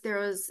was there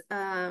was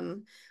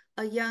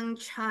a young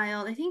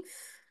child, I think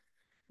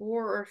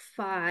 4 or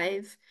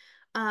 5,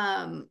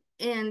 and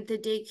the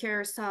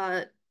daycare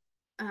saw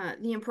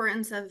the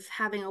importance of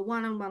having a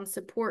one-on-one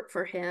support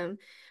for him,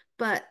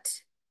 but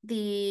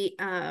the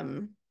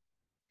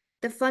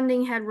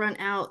funding had run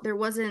out. There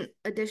wasn't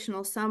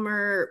additional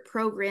summer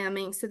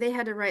programming, so they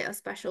had to write a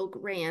special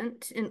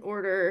grant in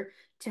order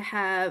to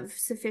have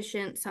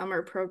sufficient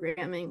summer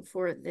programming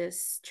for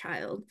this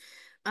child.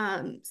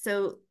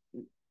 So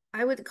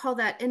I would call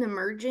that an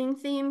emerging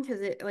theme because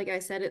like I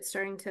said, it's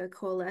starting to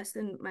coalesce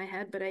in my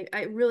head, but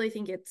I really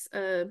think it's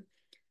an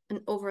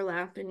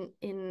overlap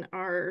in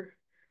our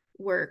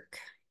work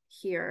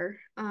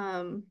here.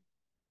 And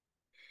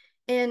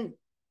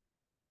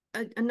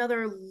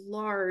another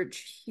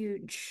large,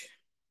 huge,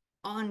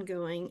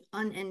 ongoing,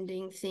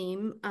 unending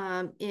theme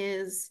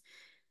is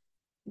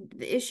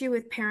the issue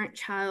with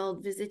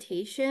parent-child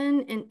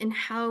visitation and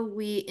how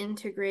we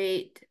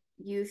integrate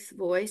youth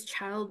voice,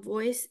 child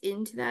voice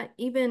into that.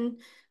 Even,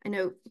 I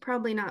know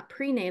probably not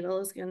prenatal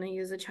is going to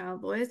use a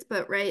child voice,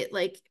 but right,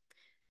 like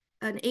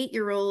an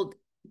 8-year-old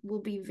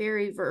will be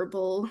very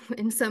verbal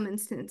in some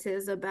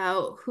instances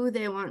about who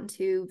they want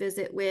to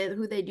visit with,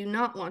 who they do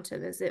not want to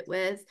visit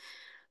with.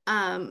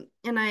 And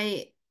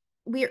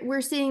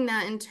we're seeing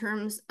that in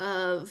terms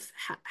of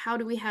how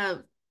do we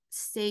have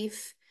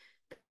safe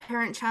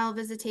parent-child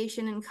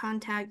visitation and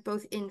contact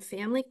both in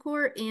family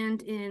court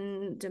and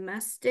in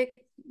domestic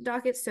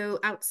dockets, so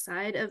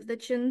outside of the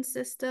CHIN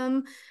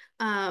system.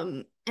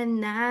 And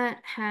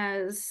that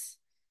has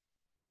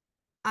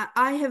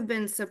I have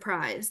been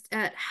surprised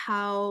at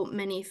how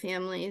many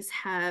families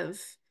have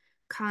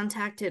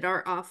contacted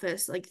our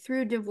office, like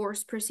through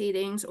divorce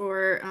proceedings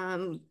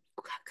or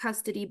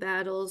custody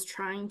battles,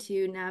 trying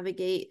to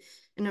navigate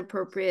an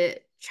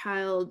appropriate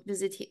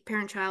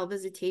parent-child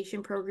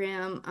visitation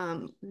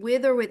program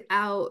with or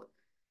without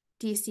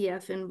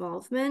DCF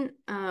involvement.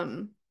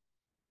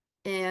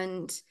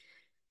 And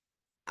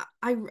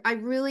I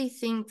really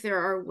think there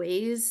are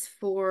ways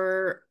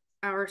for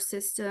our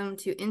system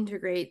to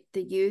integrate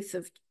the use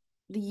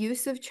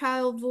of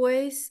child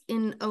voice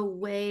in a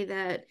way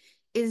that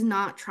is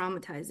not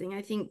traumatizing.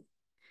 I think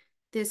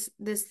this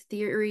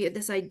theory,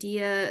 this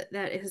idea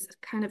that has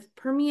kind of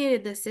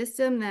permeated the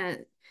system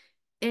that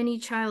any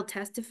child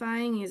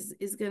testifying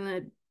is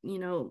gonna,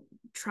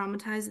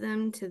 traumatize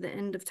them to the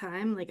end of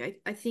time.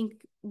 Like I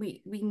think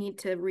we need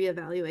to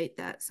reevaluate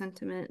that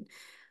sentiment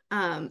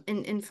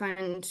and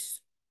find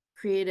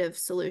creative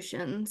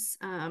solutions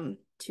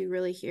to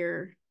really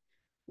hear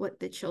what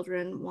the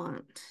children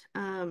want.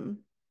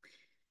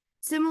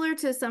 Similar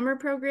to summer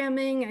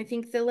programming, I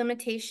think the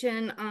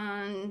limitation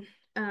on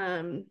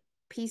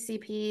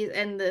PCP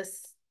and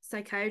this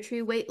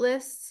psychiatry wait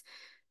lists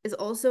is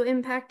also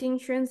impacting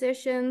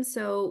transition.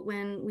 So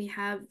when we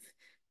have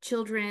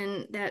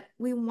children that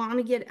we want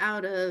to get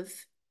out of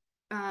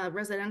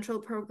residential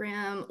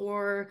program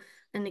or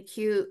an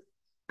acute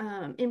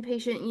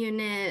inpatient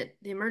unit,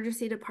 the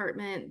emergency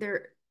department,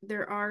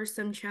 there are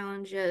some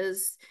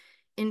challenges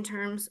in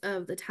terms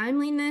of the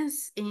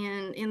timeliness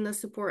and in the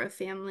support a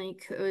family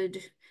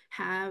could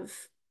have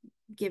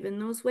given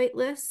those wait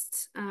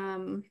lists.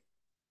 I'm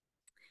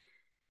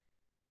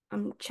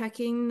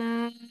checking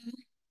the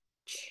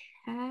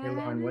Hey,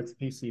 Lauren, chat. what's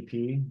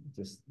PCP?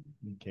 Just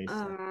in case.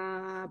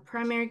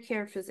 Primary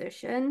care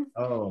physician.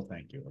 Oh,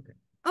 thank you. Okay.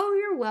 Oh,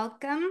 you're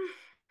welcome.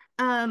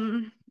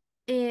 Um,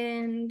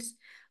 And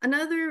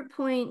another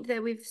point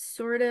that we've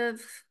sort of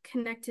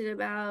connected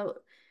about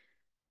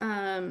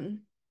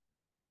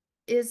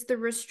is the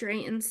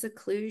restraint and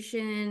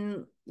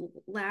seclusion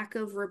lack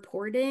of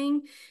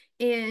reporting.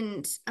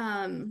 And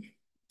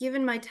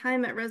given my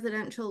time at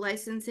residential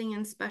licensing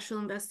and special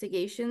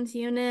investigations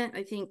unit,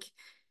 I think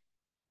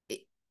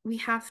we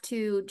have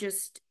to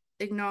just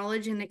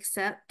acknowledge and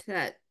accept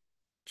that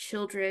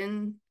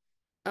children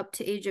up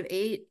to age of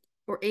 8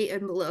 or 8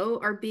 and below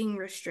are being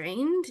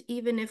restrained,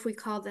 even if we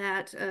call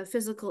that a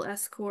physical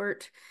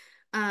escort,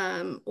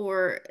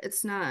 or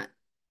it's not,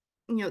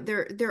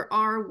 there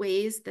are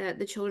ways that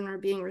the children are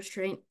being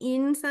restrained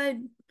inside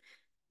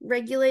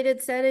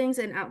regulated settings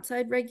and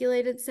outside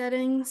regulated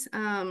settings.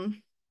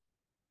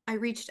 I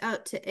reached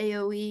out to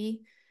AOE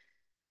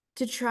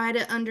to try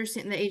to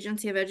understand the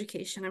Agency of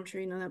Education. I'm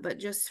sure you know that, but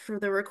just for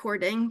the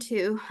recording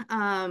too,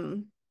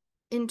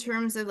 in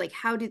terms of like,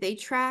 how do they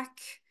track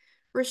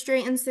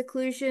restraint and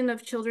seclusion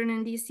of children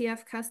in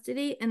DCF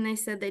custody? And they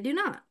said they do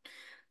not.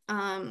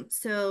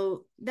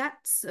 So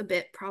that's a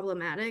bit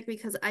problematic,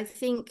 because I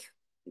think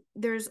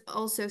there's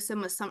also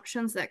some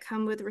assumptions that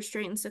come with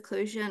restraint and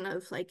seclusion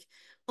of like,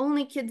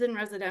 only kids in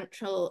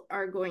residential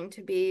are going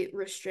to be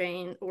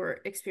restrained or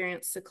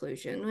experience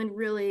seclusion, when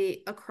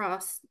really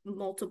across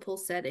multiple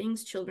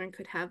settings, children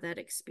could have that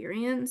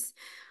experience,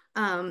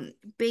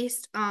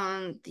 based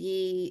on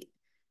the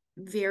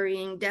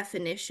varying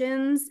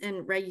definitions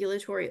and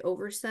regulatory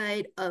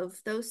oversight of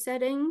those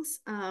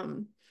settings.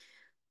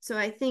 So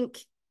I think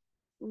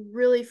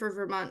really for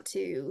Vermont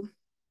to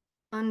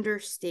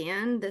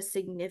understand the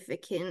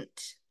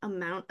significant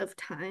amount of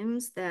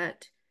times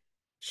that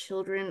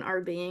children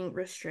are being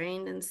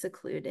restrained and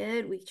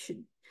secluded, we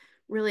should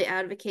really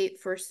advocate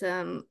for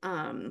some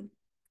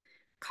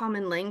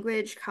common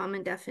language,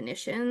 common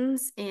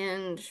definitions,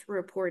 and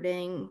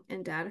reporting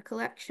and data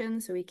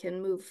collection, so we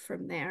can move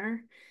from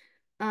there.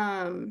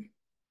 And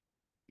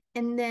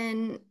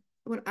then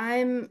what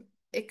I'm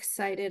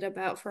excited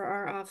about for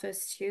our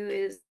office too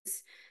is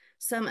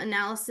some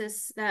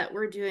analysis that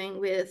we're doing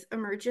with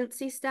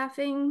emergency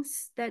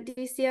staffings that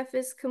DCF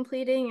is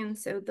completing. And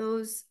so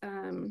those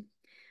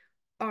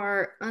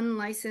are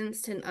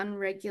unlicensed and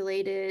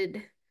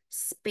unregulated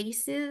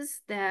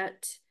spaces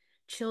that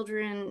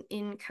children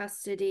in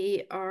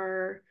custody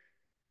are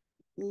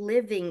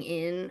living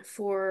in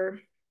for,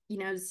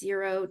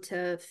 0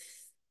 to,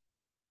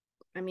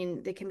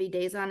 they can be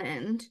days on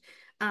end.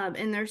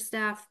 And they're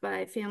staffed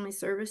by family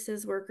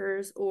services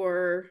workers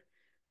or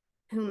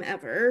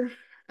whomever.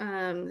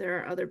 There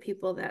are other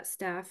people that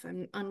staff.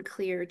 I'm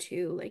unclear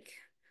to like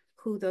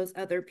who those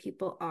other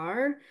people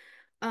are.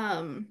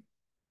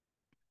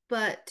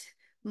 But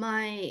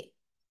my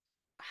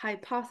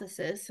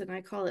hypothesis, and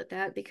I call it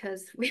that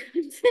because we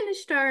haven't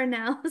finished our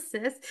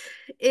analysis,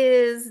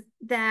 is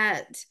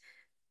that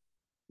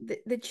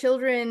the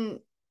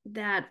children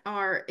that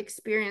are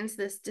experience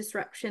this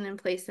disruption in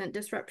placement,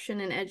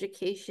 disruption in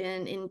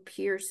education, in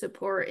peer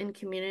support, in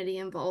community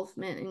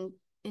involvement,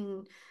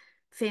 in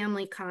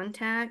family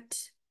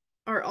contact,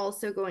 are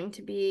also going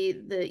to be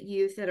the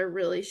youth that are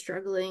really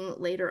struggling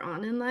later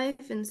on in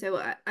life. And so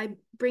I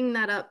bring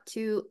that up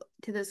to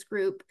this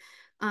group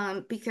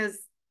because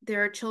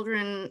there are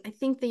children, I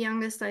think the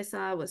youngest I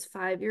saw was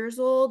 5 years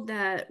old,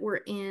 that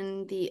were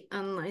in the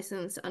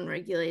unlicensed,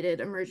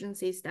 unregulated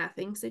emergency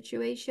staffing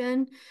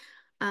situation.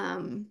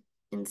 And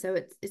so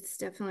it's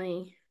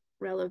definitely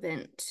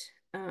relevant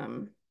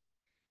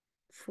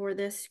for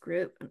this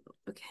group.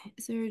 Okay,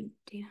 is there a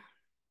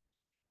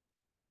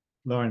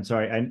Lauren,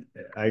 sorry,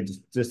 I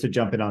just to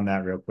jump in on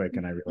that real quick,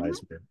 and I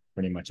realize we're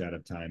pretty much out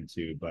of time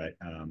too, but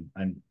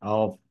and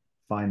I'll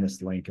find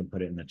this link and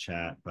put it in the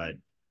chat. But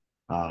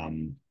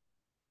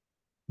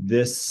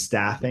this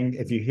staffing,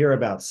 if you hear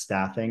about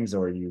staffings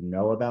or you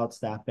know about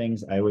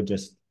staffings, I would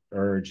just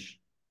urge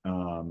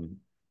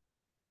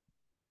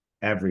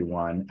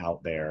everyone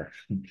out there,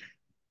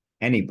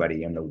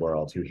 anybody in the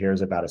world who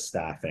hears about a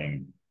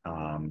staffing,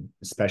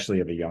 especially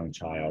of a young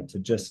child, to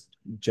just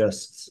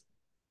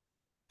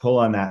pull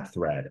on that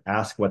thread,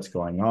 ask what's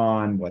going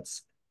on,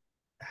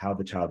 how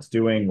the child's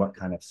doing, what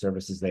kind of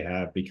services they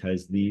have,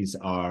 because these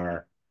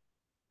are,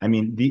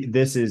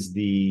 this is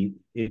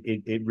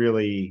it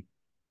really,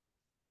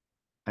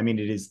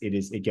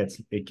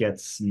 it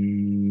gets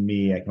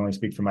me, I can only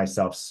speak for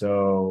myself,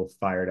 so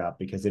fired up,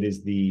 because it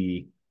is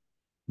the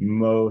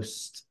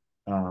most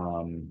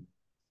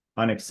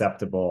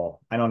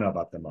unacceptable. I don't know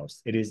about the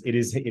most. It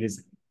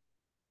is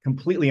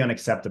completely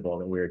unacceptable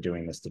that we are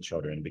doing this to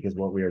children, because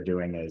what we are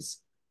doing is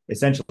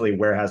essentially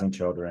warehousing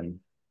children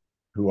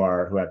who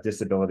have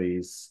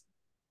disabilities,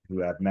 who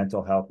have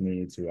mental health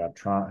needs, who have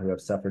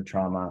suffered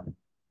trauma,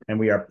 and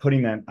we are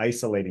putting them,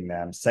 isolating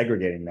them,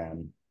 segregating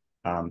them.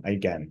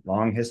 Again,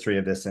 long history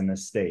of this in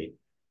this state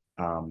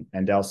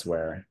and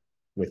elsewhere,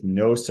 with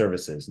no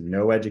services,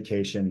 no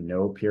education,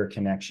 no peer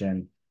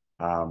connection,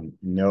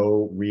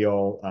 no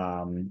real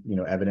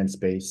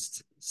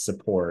evidence-based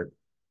support.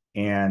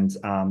 And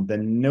the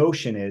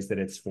notion is that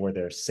it's for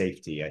their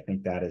safety. I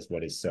think that is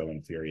what is so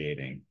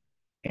infuriating.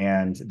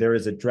 And there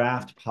is a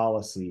draft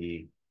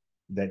policy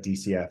that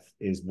DCF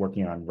is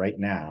working on right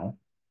now.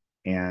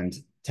 And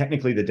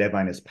technically the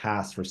deadline is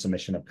passed for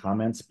submission of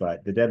comments,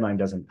 but the deadline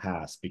doesn't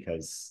pass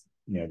because,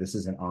 this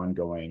is an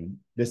ongoing,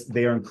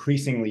 they are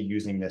increasingly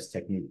using this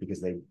technique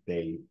because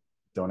they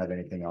don't have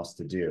anything else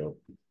to do.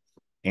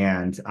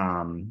 And,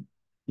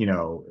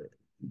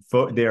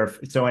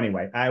 so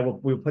anyway,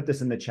 we'll put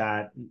this in the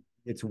chat.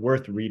 It's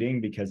worth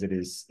reading because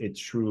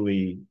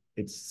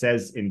it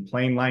says in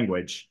plain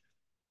language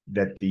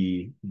that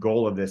the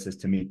goal of this is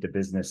to meet the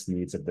business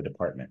needs of the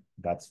department.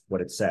 That's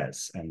what it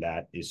says, and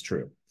that is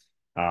true.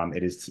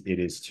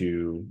 It's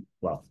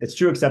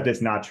true, except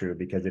it's not true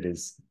because it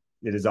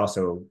is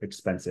also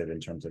expensive in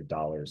terms of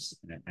dollars.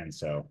 And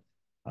so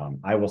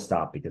I will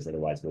stop because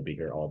otherwise we'll be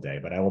here all day,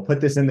 but I will put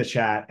this in the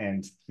chat,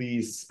 and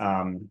please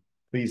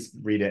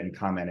read it and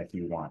comment if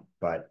you want.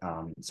 But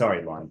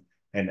sorry, Lauren.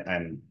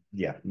 And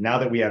yeah, now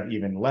that we have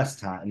even less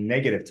time,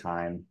 negative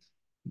time,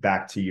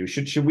 back to you.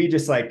 Should we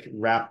just like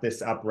wrap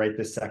this up right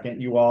this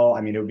second, you all?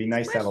 I mean, it would be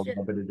nice to have a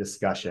little bit of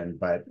discussion,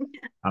 but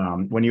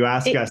when you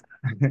ask us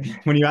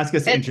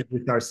to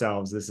introduce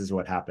ourselves, this is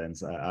what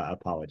happens.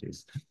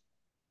 Apologies.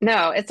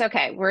 No, it's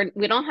okay.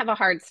 We don't have a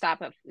hard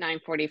stop at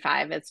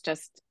 9:45. It's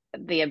just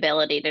the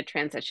ability to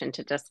transition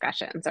to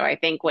discussion. So I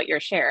think what you're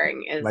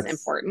sharing is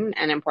important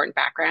and important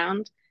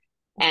background.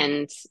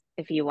 And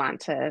if you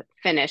want to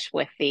finish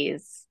with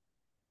these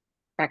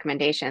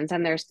recommendations,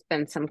 and there's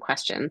been some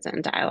questions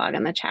and dialogue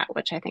in the chat,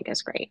 which I think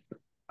is great.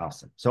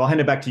 Awesome. So I'll hand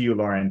it back to you,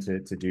 Lauren,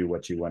 to do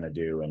what you want to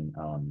do. And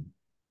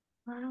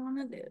what I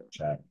want to do.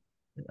 Chat.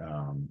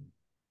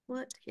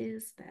 What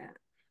is that?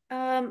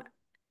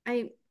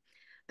 I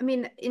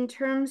mean, in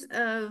terms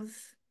of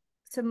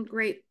some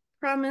great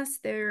promise,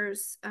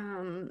 there's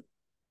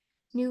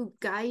new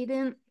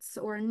guidance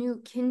or a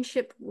new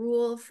kinship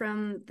rule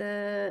from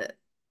the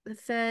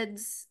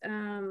feds,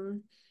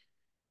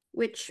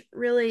 which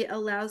really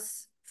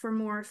allows for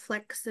more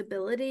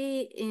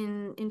flexibility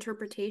in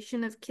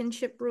interpretation of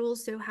kinship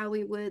rules. So how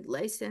we would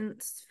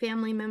license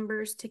family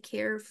members to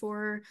care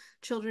for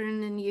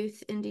children and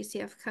youth in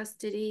DCF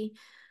custody,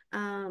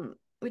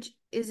 which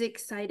is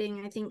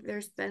exciting. I think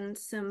there's been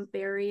some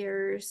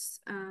barriers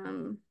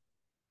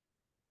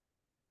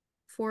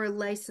for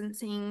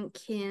licensing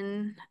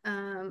kin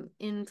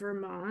in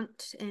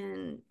Vermont,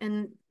 and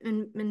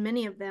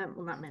many of them,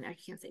 well, not many, I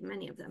can't say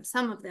many of them,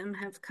 some of them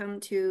have come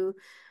to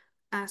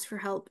ask for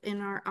help in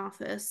our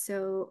office.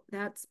 So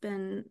that's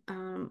been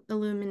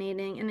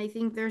illuminating. And I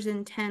think there's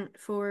intent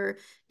for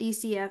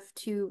DCF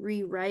to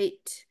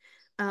rewrite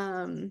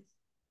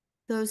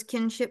those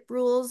kinship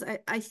rules.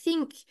 I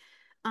think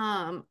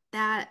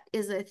that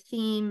is a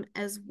theme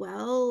as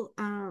well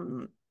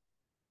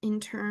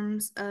in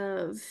terms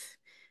of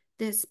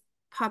this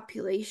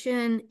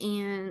population.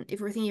 And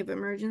if we're thinking of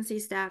emergency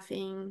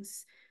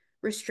staffings,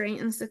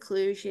 restraint and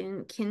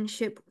seclusion,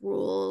 kinship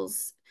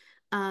rules,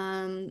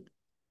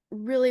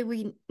 really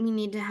we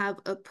need to have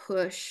a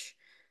push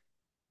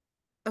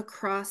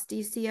across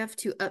DCF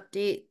to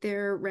update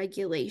their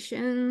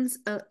regulations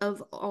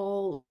of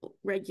all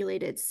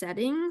regulated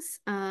settings,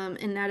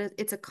 and that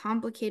it's a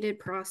complicated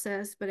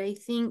process. But I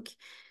think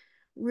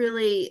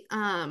really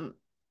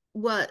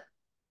what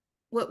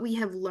we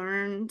have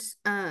learned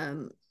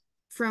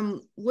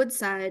from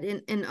Woodside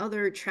and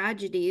other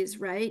tragedies,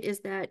 right, is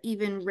that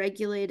even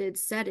regulated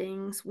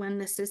settings, when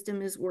the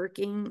system is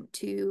working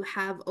to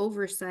have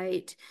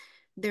oversight,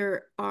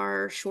 there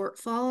are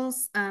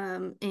shortfalls,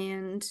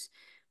 and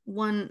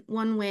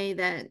one way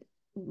that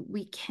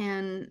we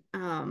can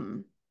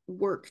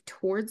work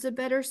towards a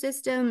better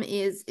system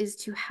is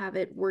to have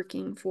it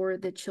working for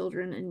the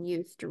children and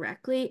youth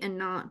directly, and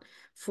not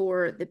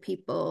for the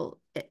people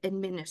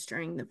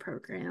administering the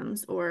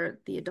programs or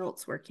the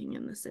adults working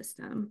in the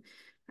system.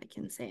 I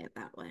can say it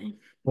that way.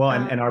 Well,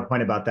 and our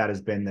point about that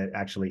has been that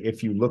actually,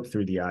 if you look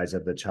through the eyes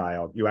of the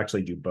child, you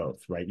actually do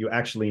both, right? You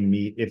actually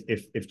meet,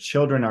 if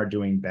children are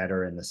doing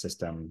better in the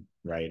system,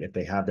 right? If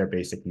they have their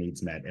basic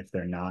needs met, if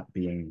they're not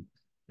being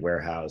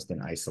warehoused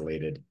and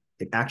isolated,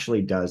 it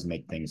actually does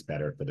make things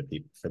better for the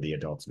people, for the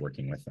adults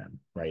working with them,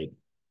 right?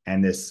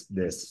 And this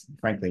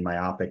frankly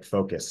myopic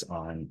focus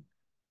on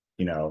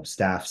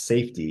staff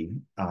safety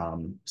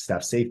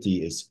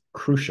is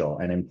crucial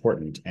and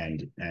important,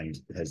 and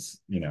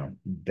has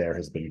there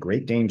has been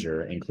great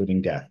danger,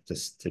 including death,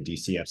 to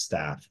DCF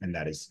staff, and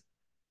that is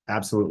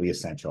absolutely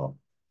essential.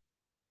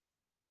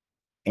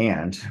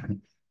 And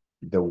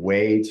the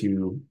way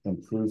to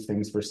improve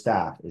things for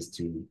staff is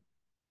to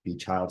be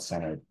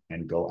child-centered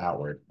and go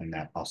outward, and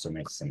that also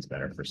makes things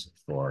better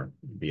for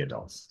the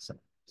adults. So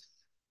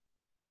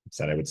I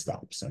said I would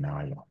stop, so now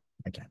I won't.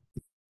 I can't.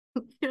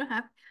 You don't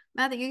have,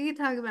 Matthew, you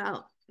can talk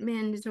about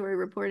mandatory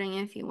reporting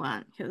if you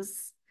want,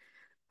 because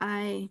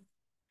I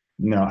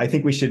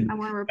think we should. I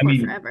want to report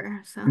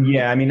forever. So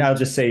yeah, I mean, I'll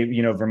just say,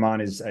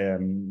 Vermont is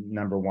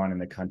 #1 in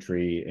the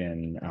country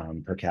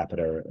in per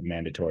capita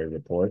mandatory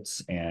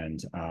reports,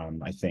 and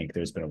I think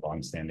there's been a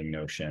longstanding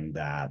notion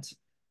that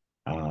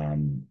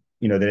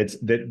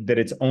that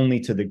it's only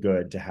to the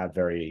good to have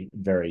very,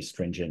 very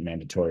stringent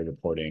mandatory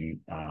reporting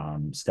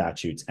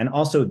statutes, and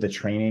also the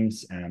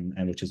trainings,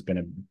 and which has been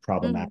a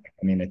problematic.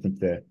 I mean, I think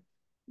the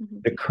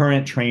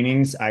current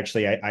trainings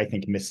actually, I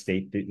think,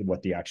 misstate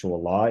what the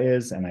actual law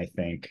is, and I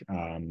think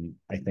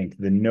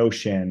the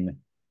notion,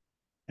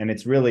 and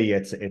it's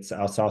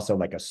also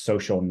like a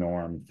social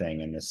norm thing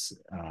in this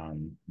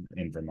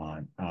in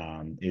Vermont,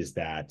 is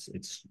that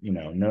it's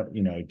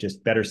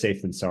just better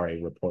safe than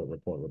sorry,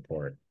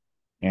 report.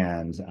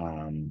 And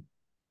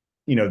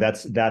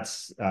that's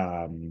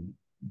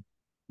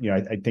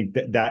I think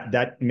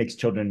that makes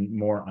children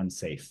more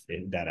unsafe,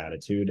 that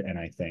attitude, and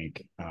I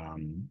think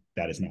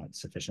that is not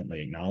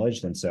sufficiently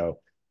acknowledged. And so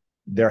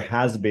there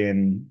has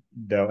been,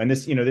 though, and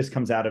this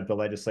comes out of the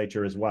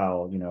legislature as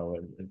well,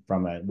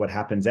 from what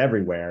happens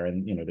everywhere,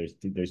 and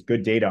there's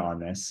good data on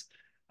this,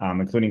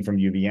 including from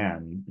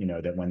UVM,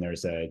 that when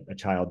there's a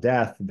child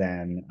death,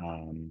 then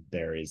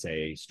there is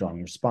a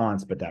strong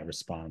response, but that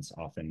response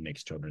often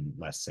makes children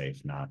less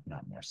safe, not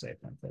more safe,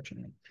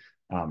 unfortunately.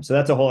 So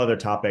that's a whole other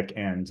topic,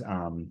 and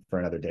for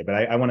another day. But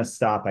I want to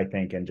stop, I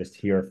think, and just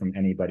hear from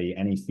anybody,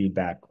 any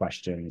feedback,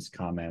 questions,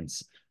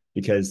 comments,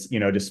 because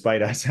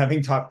despite us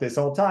having talked this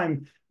whole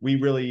time, we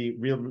really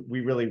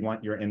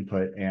want your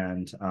input,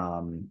 and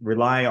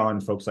rely on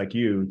folks like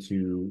you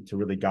to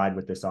really guide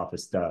what this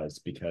office does,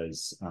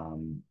 because I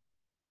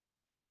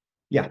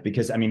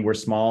mean, we're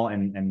small,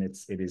 and it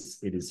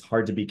is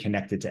hard to be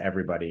connected to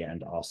everybody,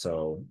 and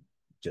also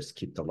just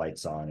keep the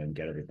lights on and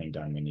get everything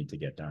done we need to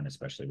get done,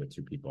 especially with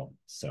 2 people.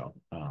 So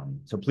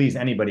please,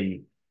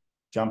 anybody,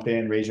 jump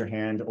in, raise your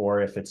hand,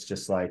 or if it's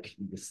just like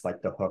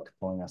the hook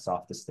pulling us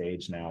off the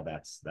stage now,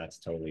 that's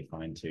totally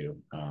fine too.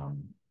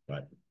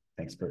 But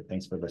thanks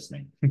for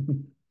listening.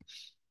 And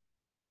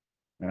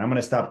I'm going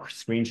to stop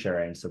screen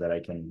sharing so that I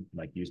can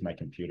use my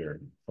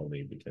computer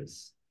fully,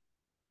 because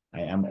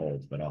I am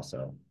old, but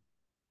also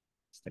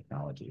this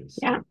technology is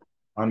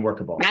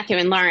unworkable. Matthew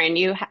and Lauren,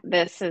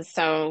 this is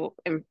so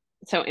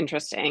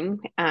interesting,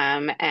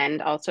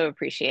 and also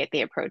appreciate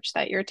the approach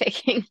that you're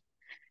taking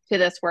to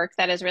this work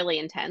that is really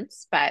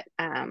intense, but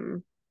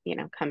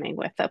coming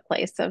with a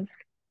place of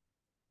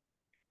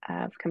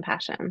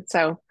compassion.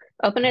 So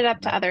open it up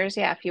to others.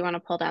 Yeah, if you want to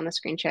pull down the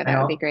screen share, that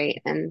would be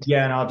great. And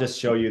I'll just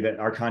show you that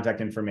our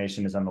contact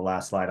information is on the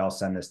last slide. I'll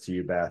send this to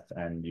you, Beth,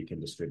 and you can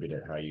distribute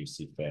it how you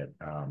see fit.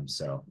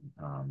 So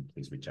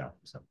please reach out.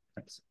 So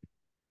thanks.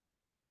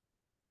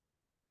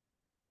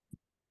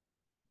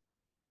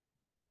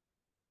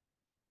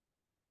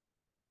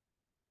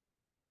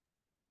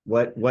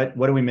 What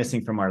are we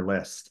missing from our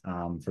list,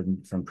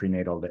 from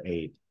prenatal to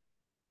 8?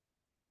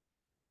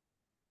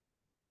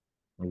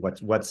 Or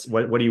what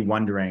are you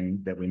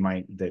wondering that we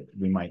might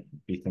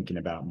be thinking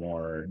about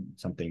more,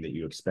 something that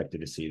you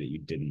expected to see that you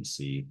didn't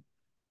see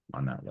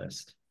on that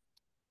list?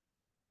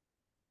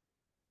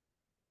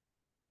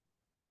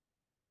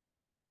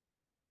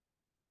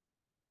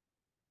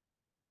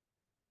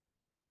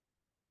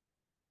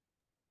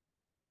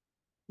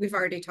 We've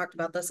already talked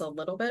about this a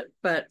little bit,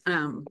 but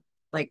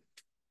like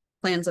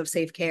plans of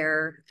safe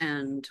care,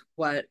 and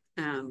what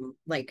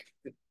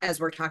as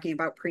we're talking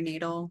about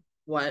prenatal,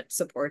 what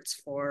supports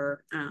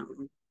for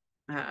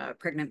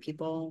pregnant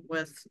people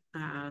with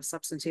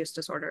substance use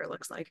disorder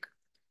looks like.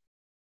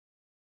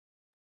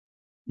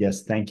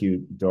 Yes, thank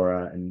you,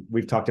 Dora. And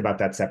we've talked about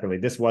that separately.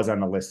 This was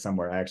on the list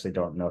somewhere. I actually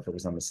don't know if it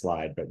was on the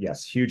slide, but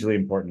yes, hugely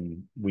important.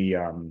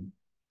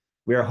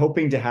 We are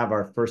hoping to have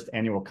our first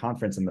annual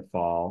conference in the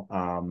fall,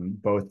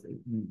 both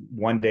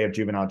one day of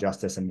juvenile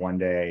justice and one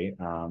day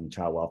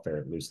child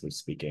welfare, loosely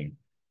speaking.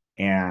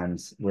 And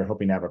we're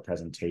hoping to have a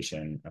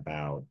presentation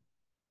about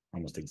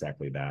almost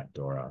exactly that,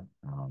 Dora.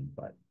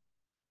 But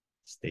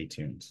stay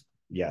tuned.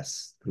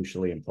 Yes,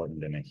 crucially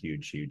important, and a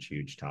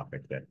huge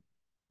topic that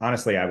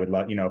honestly I would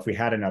love, if we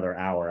had another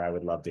hour, I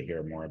would love to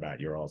hear more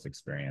about your all's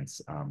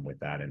experience with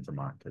that in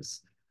Vermont,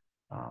 because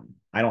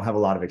I don't have a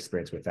lot of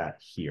experience with that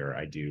here.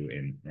 I do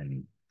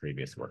in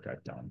previous work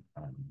I've done,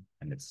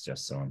 and it's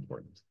just so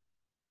important.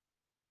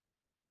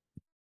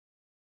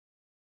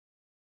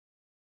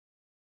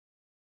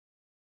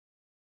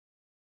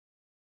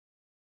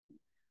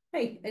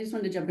 Hey, I just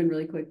wanted to jump in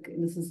really quick.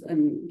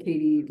 I'm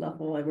Katie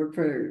Leffel. I work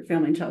for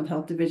Family and Child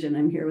Health Division.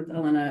 I'm here with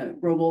Elena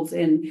Robles,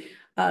 and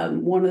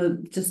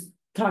just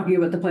talking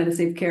about the plan of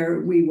safe care,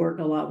 we work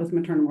a lot with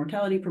maternal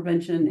mortality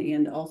prevention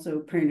and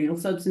also perinatal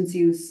substance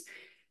use,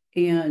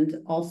 and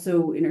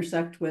also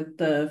intersect with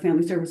the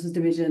Family Services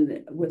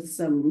Division with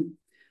some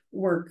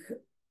work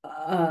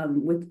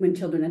with when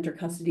children enter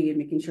custody and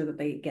making sure that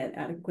they get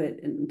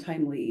adequate and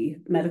timely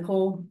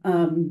medical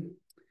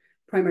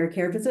primary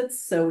care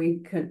visits. So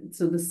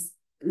this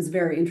is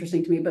very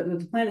interesting to me. But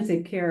with the plan of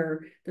safe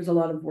care, there's a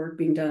lot of work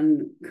being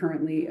done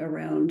currently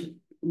around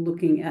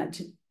looking at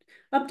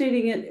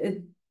updating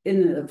it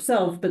in and of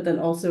itself, but then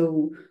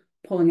also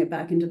pulling it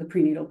back into the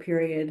prenatal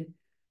period,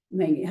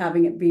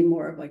 having it be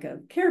more of like a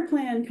care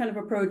plan kind of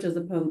approach, as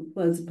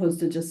opposed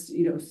to just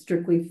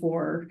strictly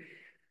for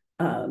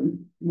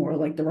more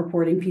like the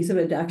reporting piece of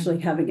it, actually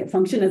having it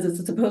function as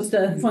it's supposed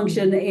to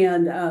function,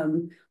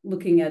 and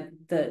looking at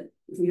the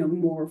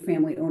more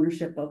family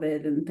ownership of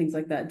it and things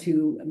like that,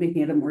 to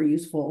making it a more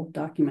useful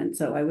document.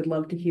 So I would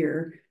love to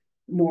hear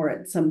more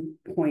at some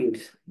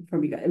point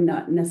from you guys,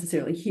 not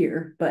necessarily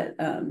here, but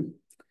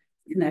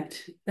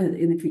connect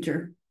in the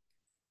future.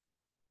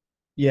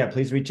 Yeah,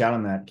 please reach out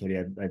on that,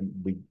 Katie.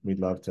 We'd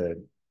love to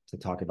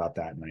talk about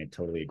that, and I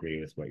totally agree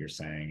with what you're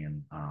saying.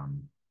 And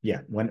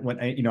yeah,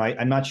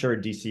 I'm not sure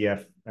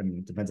DCF. I mean,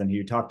 it depends on who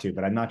you talk to,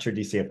 but I'm not sure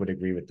DCF would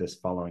agree with this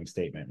following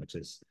statement, which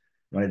is,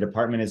 when a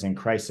department is in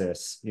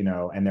crisis,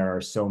 and there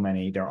are so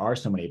many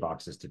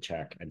boxes to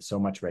check, and so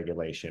much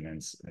regulation,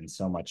 and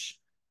so much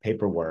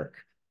paperwork.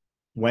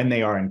 When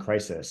they are in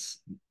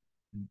crisis,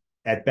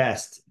 at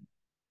best,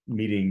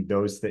 meeting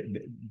those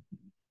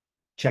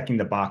checking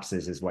the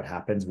boxes is what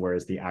happens,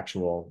 whereas the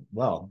actual,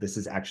 well, this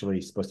is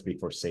actually supposed to be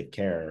for safe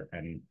care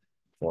and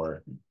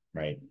for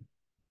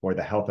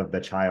the health of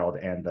the child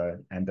and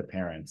the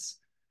parents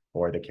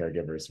or the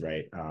caregivers,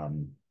 right?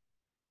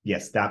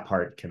 Yes, that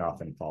part can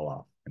often fall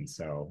off. And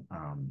so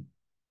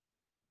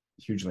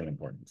hugely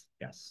important.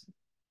 Yes.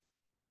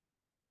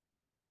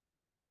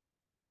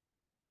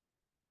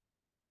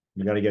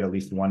 We got to get at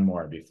least one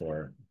more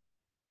before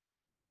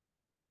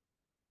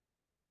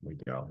we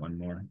go. One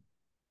more.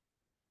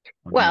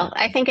 Well,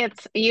 I think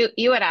it's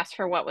you had asked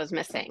for what was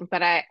missing,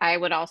 but I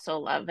would also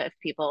love if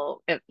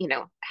people,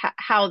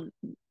 how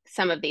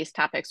some of these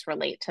topics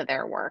relate to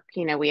their work.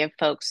 We have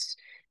folks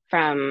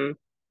from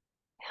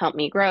Help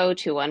Me Grow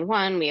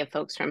 211. We have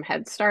folks from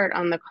Head Start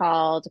on the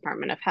call,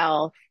 Department of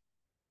Health,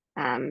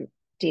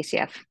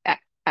 DCF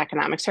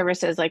Economic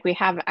Services. Like, we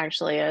have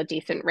actually a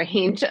decent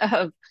range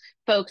of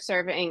folks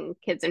serving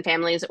kids and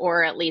families,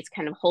 or at least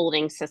kind of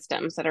holding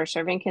systems that are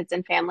serving kids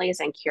and families,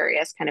 and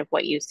curious kind of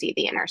what you see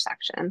the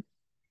intersection.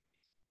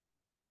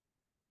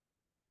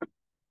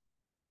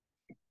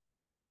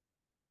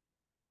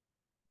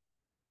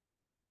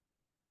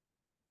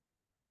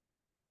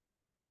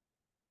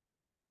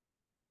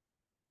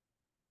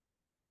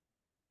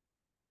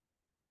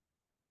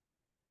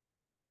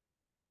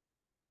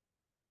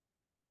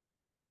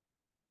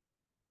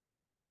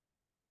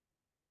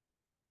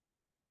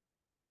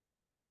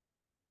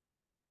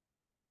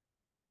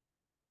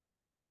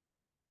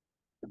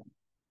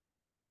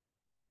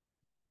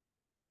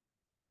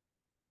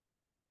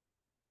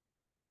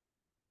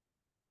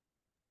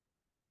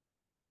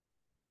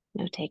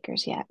 No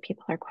takers yet.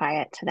 People are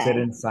quiet today. Sit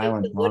in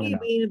silence. What do you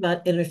mean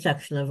about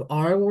intersection of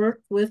our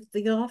work with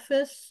the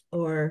office,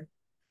 or?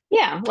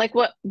 Yeah, like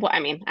what I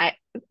mean,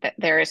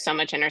 there is so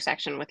much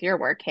intersection with your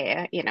work,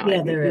 Kaya,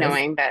 Yeah, there is.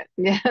 knowing that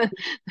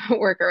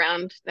work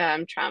around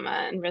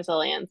trauma and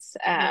resilience.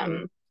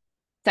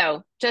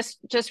 So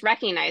just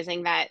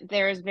recognizing that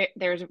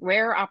there's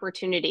rare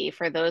opportunity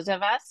for those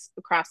of us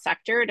across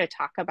sector to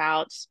talk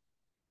about,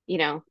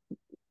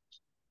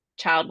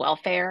 child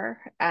welfare,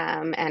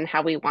 and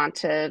how we want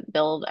to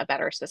build a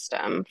better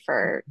system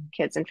for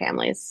kids and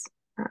families.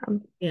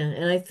 Yeah,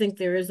 and I think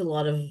there is a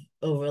lot of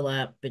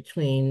overlap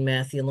between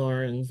Matthew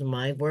Lauren's and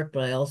my work,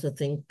 but I also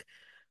think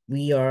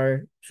we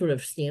are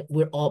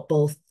we're all,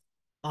 both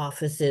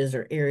offices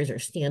or areas are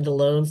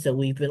standalone, so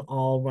we've been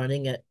all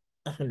running at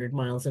 100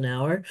 miles an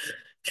hour.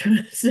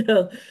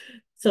 So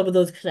some of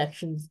those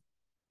connections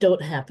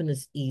don't happen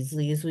as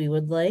easily as we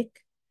would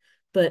like.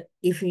 But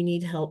if you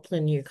need help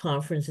planning your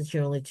conference, it's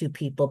you're only 2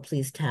 people,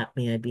 please tap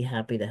me. I'd be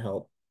happy to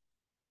help.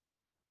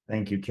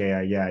 Thank you,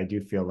 Kaya. Yeah, I do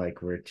feel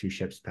like we're 2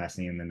 ships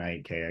passing in the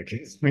night, Kaya,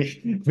 because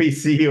we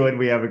see you and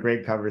we have a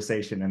great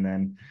conversation, and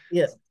then,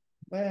 yeah,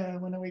 well,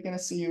 when are we going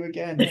to see you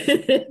again? Thank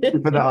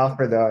you for the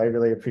offer, though. I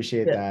really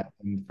appreciate that,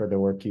 and for the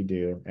work you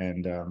do.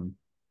 And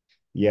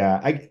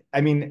yeah,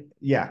 I mean,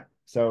 yeah.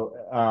 So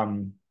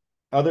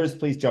others,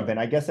 please jump in.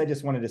 I guess I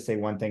just wanted to say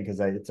one thing, because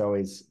it's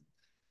always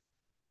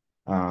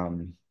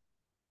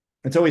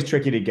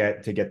tricky to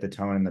get the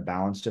tone and the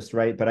balance just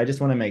right. But I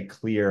just want to make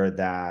clear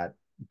that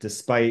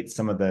despite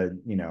some of the,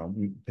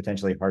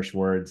 potentially harsh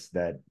words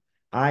that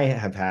I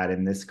have had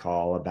in this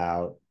call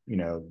about,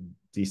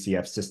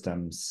 DCF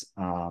systems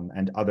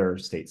and other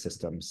state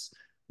systems,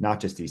 not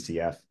just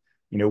DCF,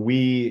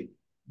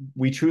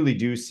 we truly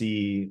do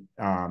see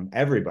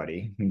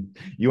everybody,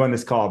 you on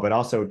this call, but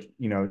also,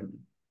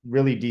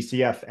 really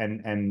DCF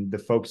and the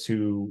folks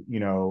who,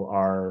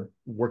 are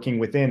working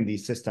within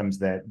these systems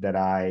that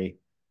I,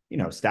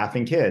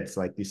 staffing kids,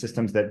 like these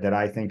systems that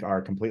I think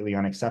are completely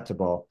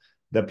unacceptable.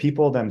 The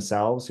people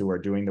themselves who are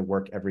doing the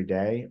work every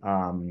day,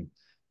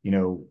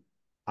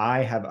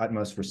 I have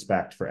utmost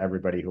respect for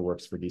everybody who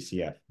works for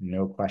DCF,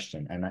 no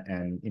question. And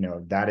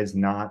that is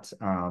not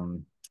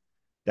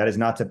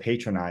to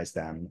patronize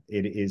them.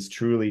 It is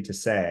truly to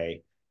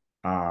say,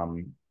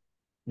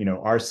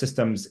 our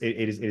systems,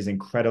 it is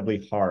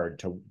incredibly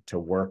hard to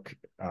work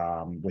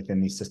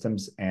within these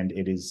systems, and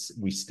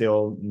we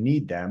still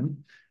need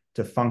them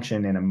to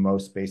function in a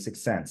most basic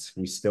sense.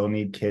 We still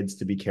need kids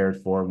to be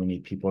cared for. We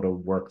need people to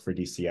work for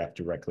DCF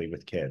directly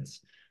with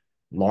kids.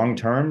 Long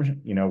term,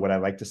 would I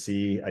like to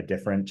see a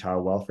different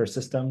child welfare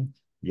system?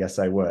 yes,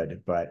 I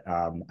would. But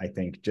I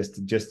think just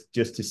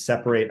to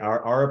separate,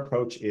 our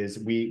approach is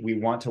we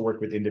want to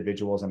work with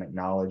individuals and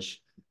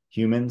acknowledge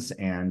humans,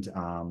 and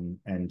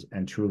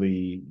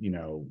truly, you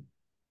know,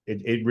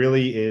 it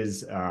really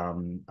is a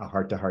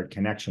heart-to-heart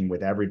connection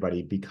with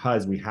everybody,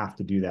 because we have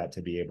to do that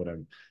to be able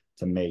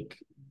to make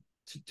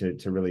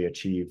to really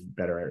achieve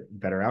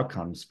better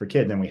outcomes for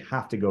kids. And we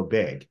have to go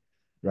big,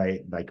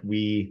 right? Like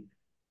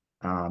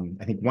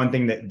I think one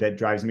thing that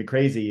drives me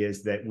crazy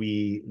is that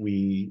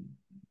we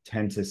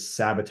tend to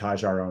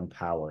sabotage our own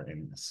power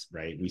in this,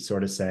 right? We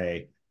sort of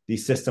say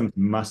these systems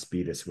must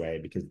be this way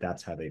because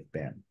that's how they've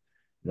been,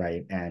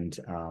 right? And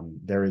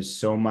there is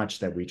so much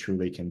that we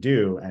truly can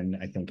do. And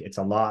I think it's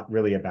a lot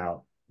really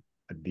about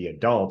the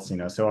adults. You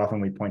know, so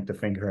often we point the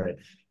finger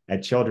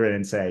at children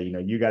and say, you know,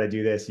 you got to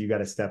do this, you got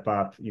to step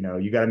up, you know,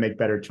 you got to make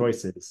better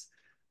choices.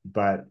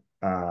 But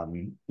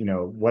you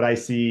know, what I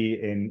see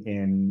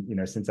in you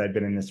know, since I've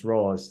been in this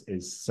role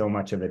is so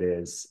much of it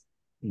is,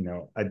 you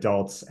know,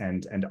 adults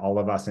and all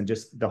of us and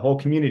just the whole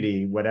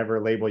community,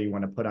 whatever label you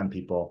want to put on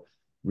people,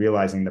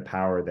 realizing the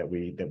power that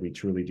we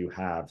truly do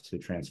have to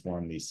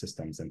transform these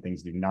systems. And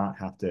things do not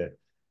have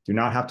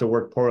to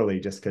work poorly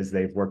just because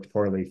they've worked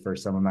poorly for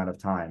some amount of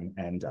time.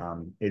 And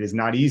it is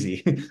not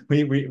easy.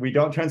 we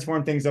don't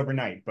transform things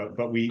overnight, but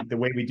the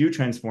way we do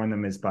transform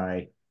them is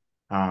by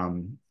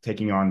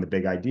taking on the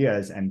big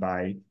ideas, and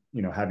by,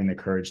 you know, having the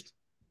courage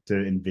to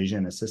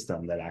envision a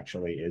system that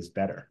actually is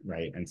better,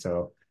 right? And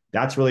so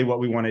that's really what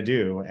we want to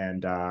do,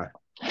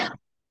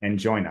 and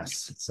join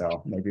us.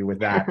 So maybe with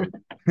that,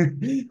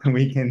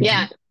 we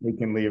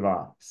can leave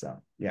off.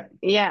 So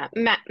yeah.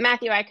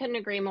 Matthew, I couldn't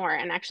agree more.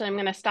 And actually, I'm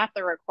going to stop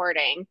the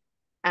recording.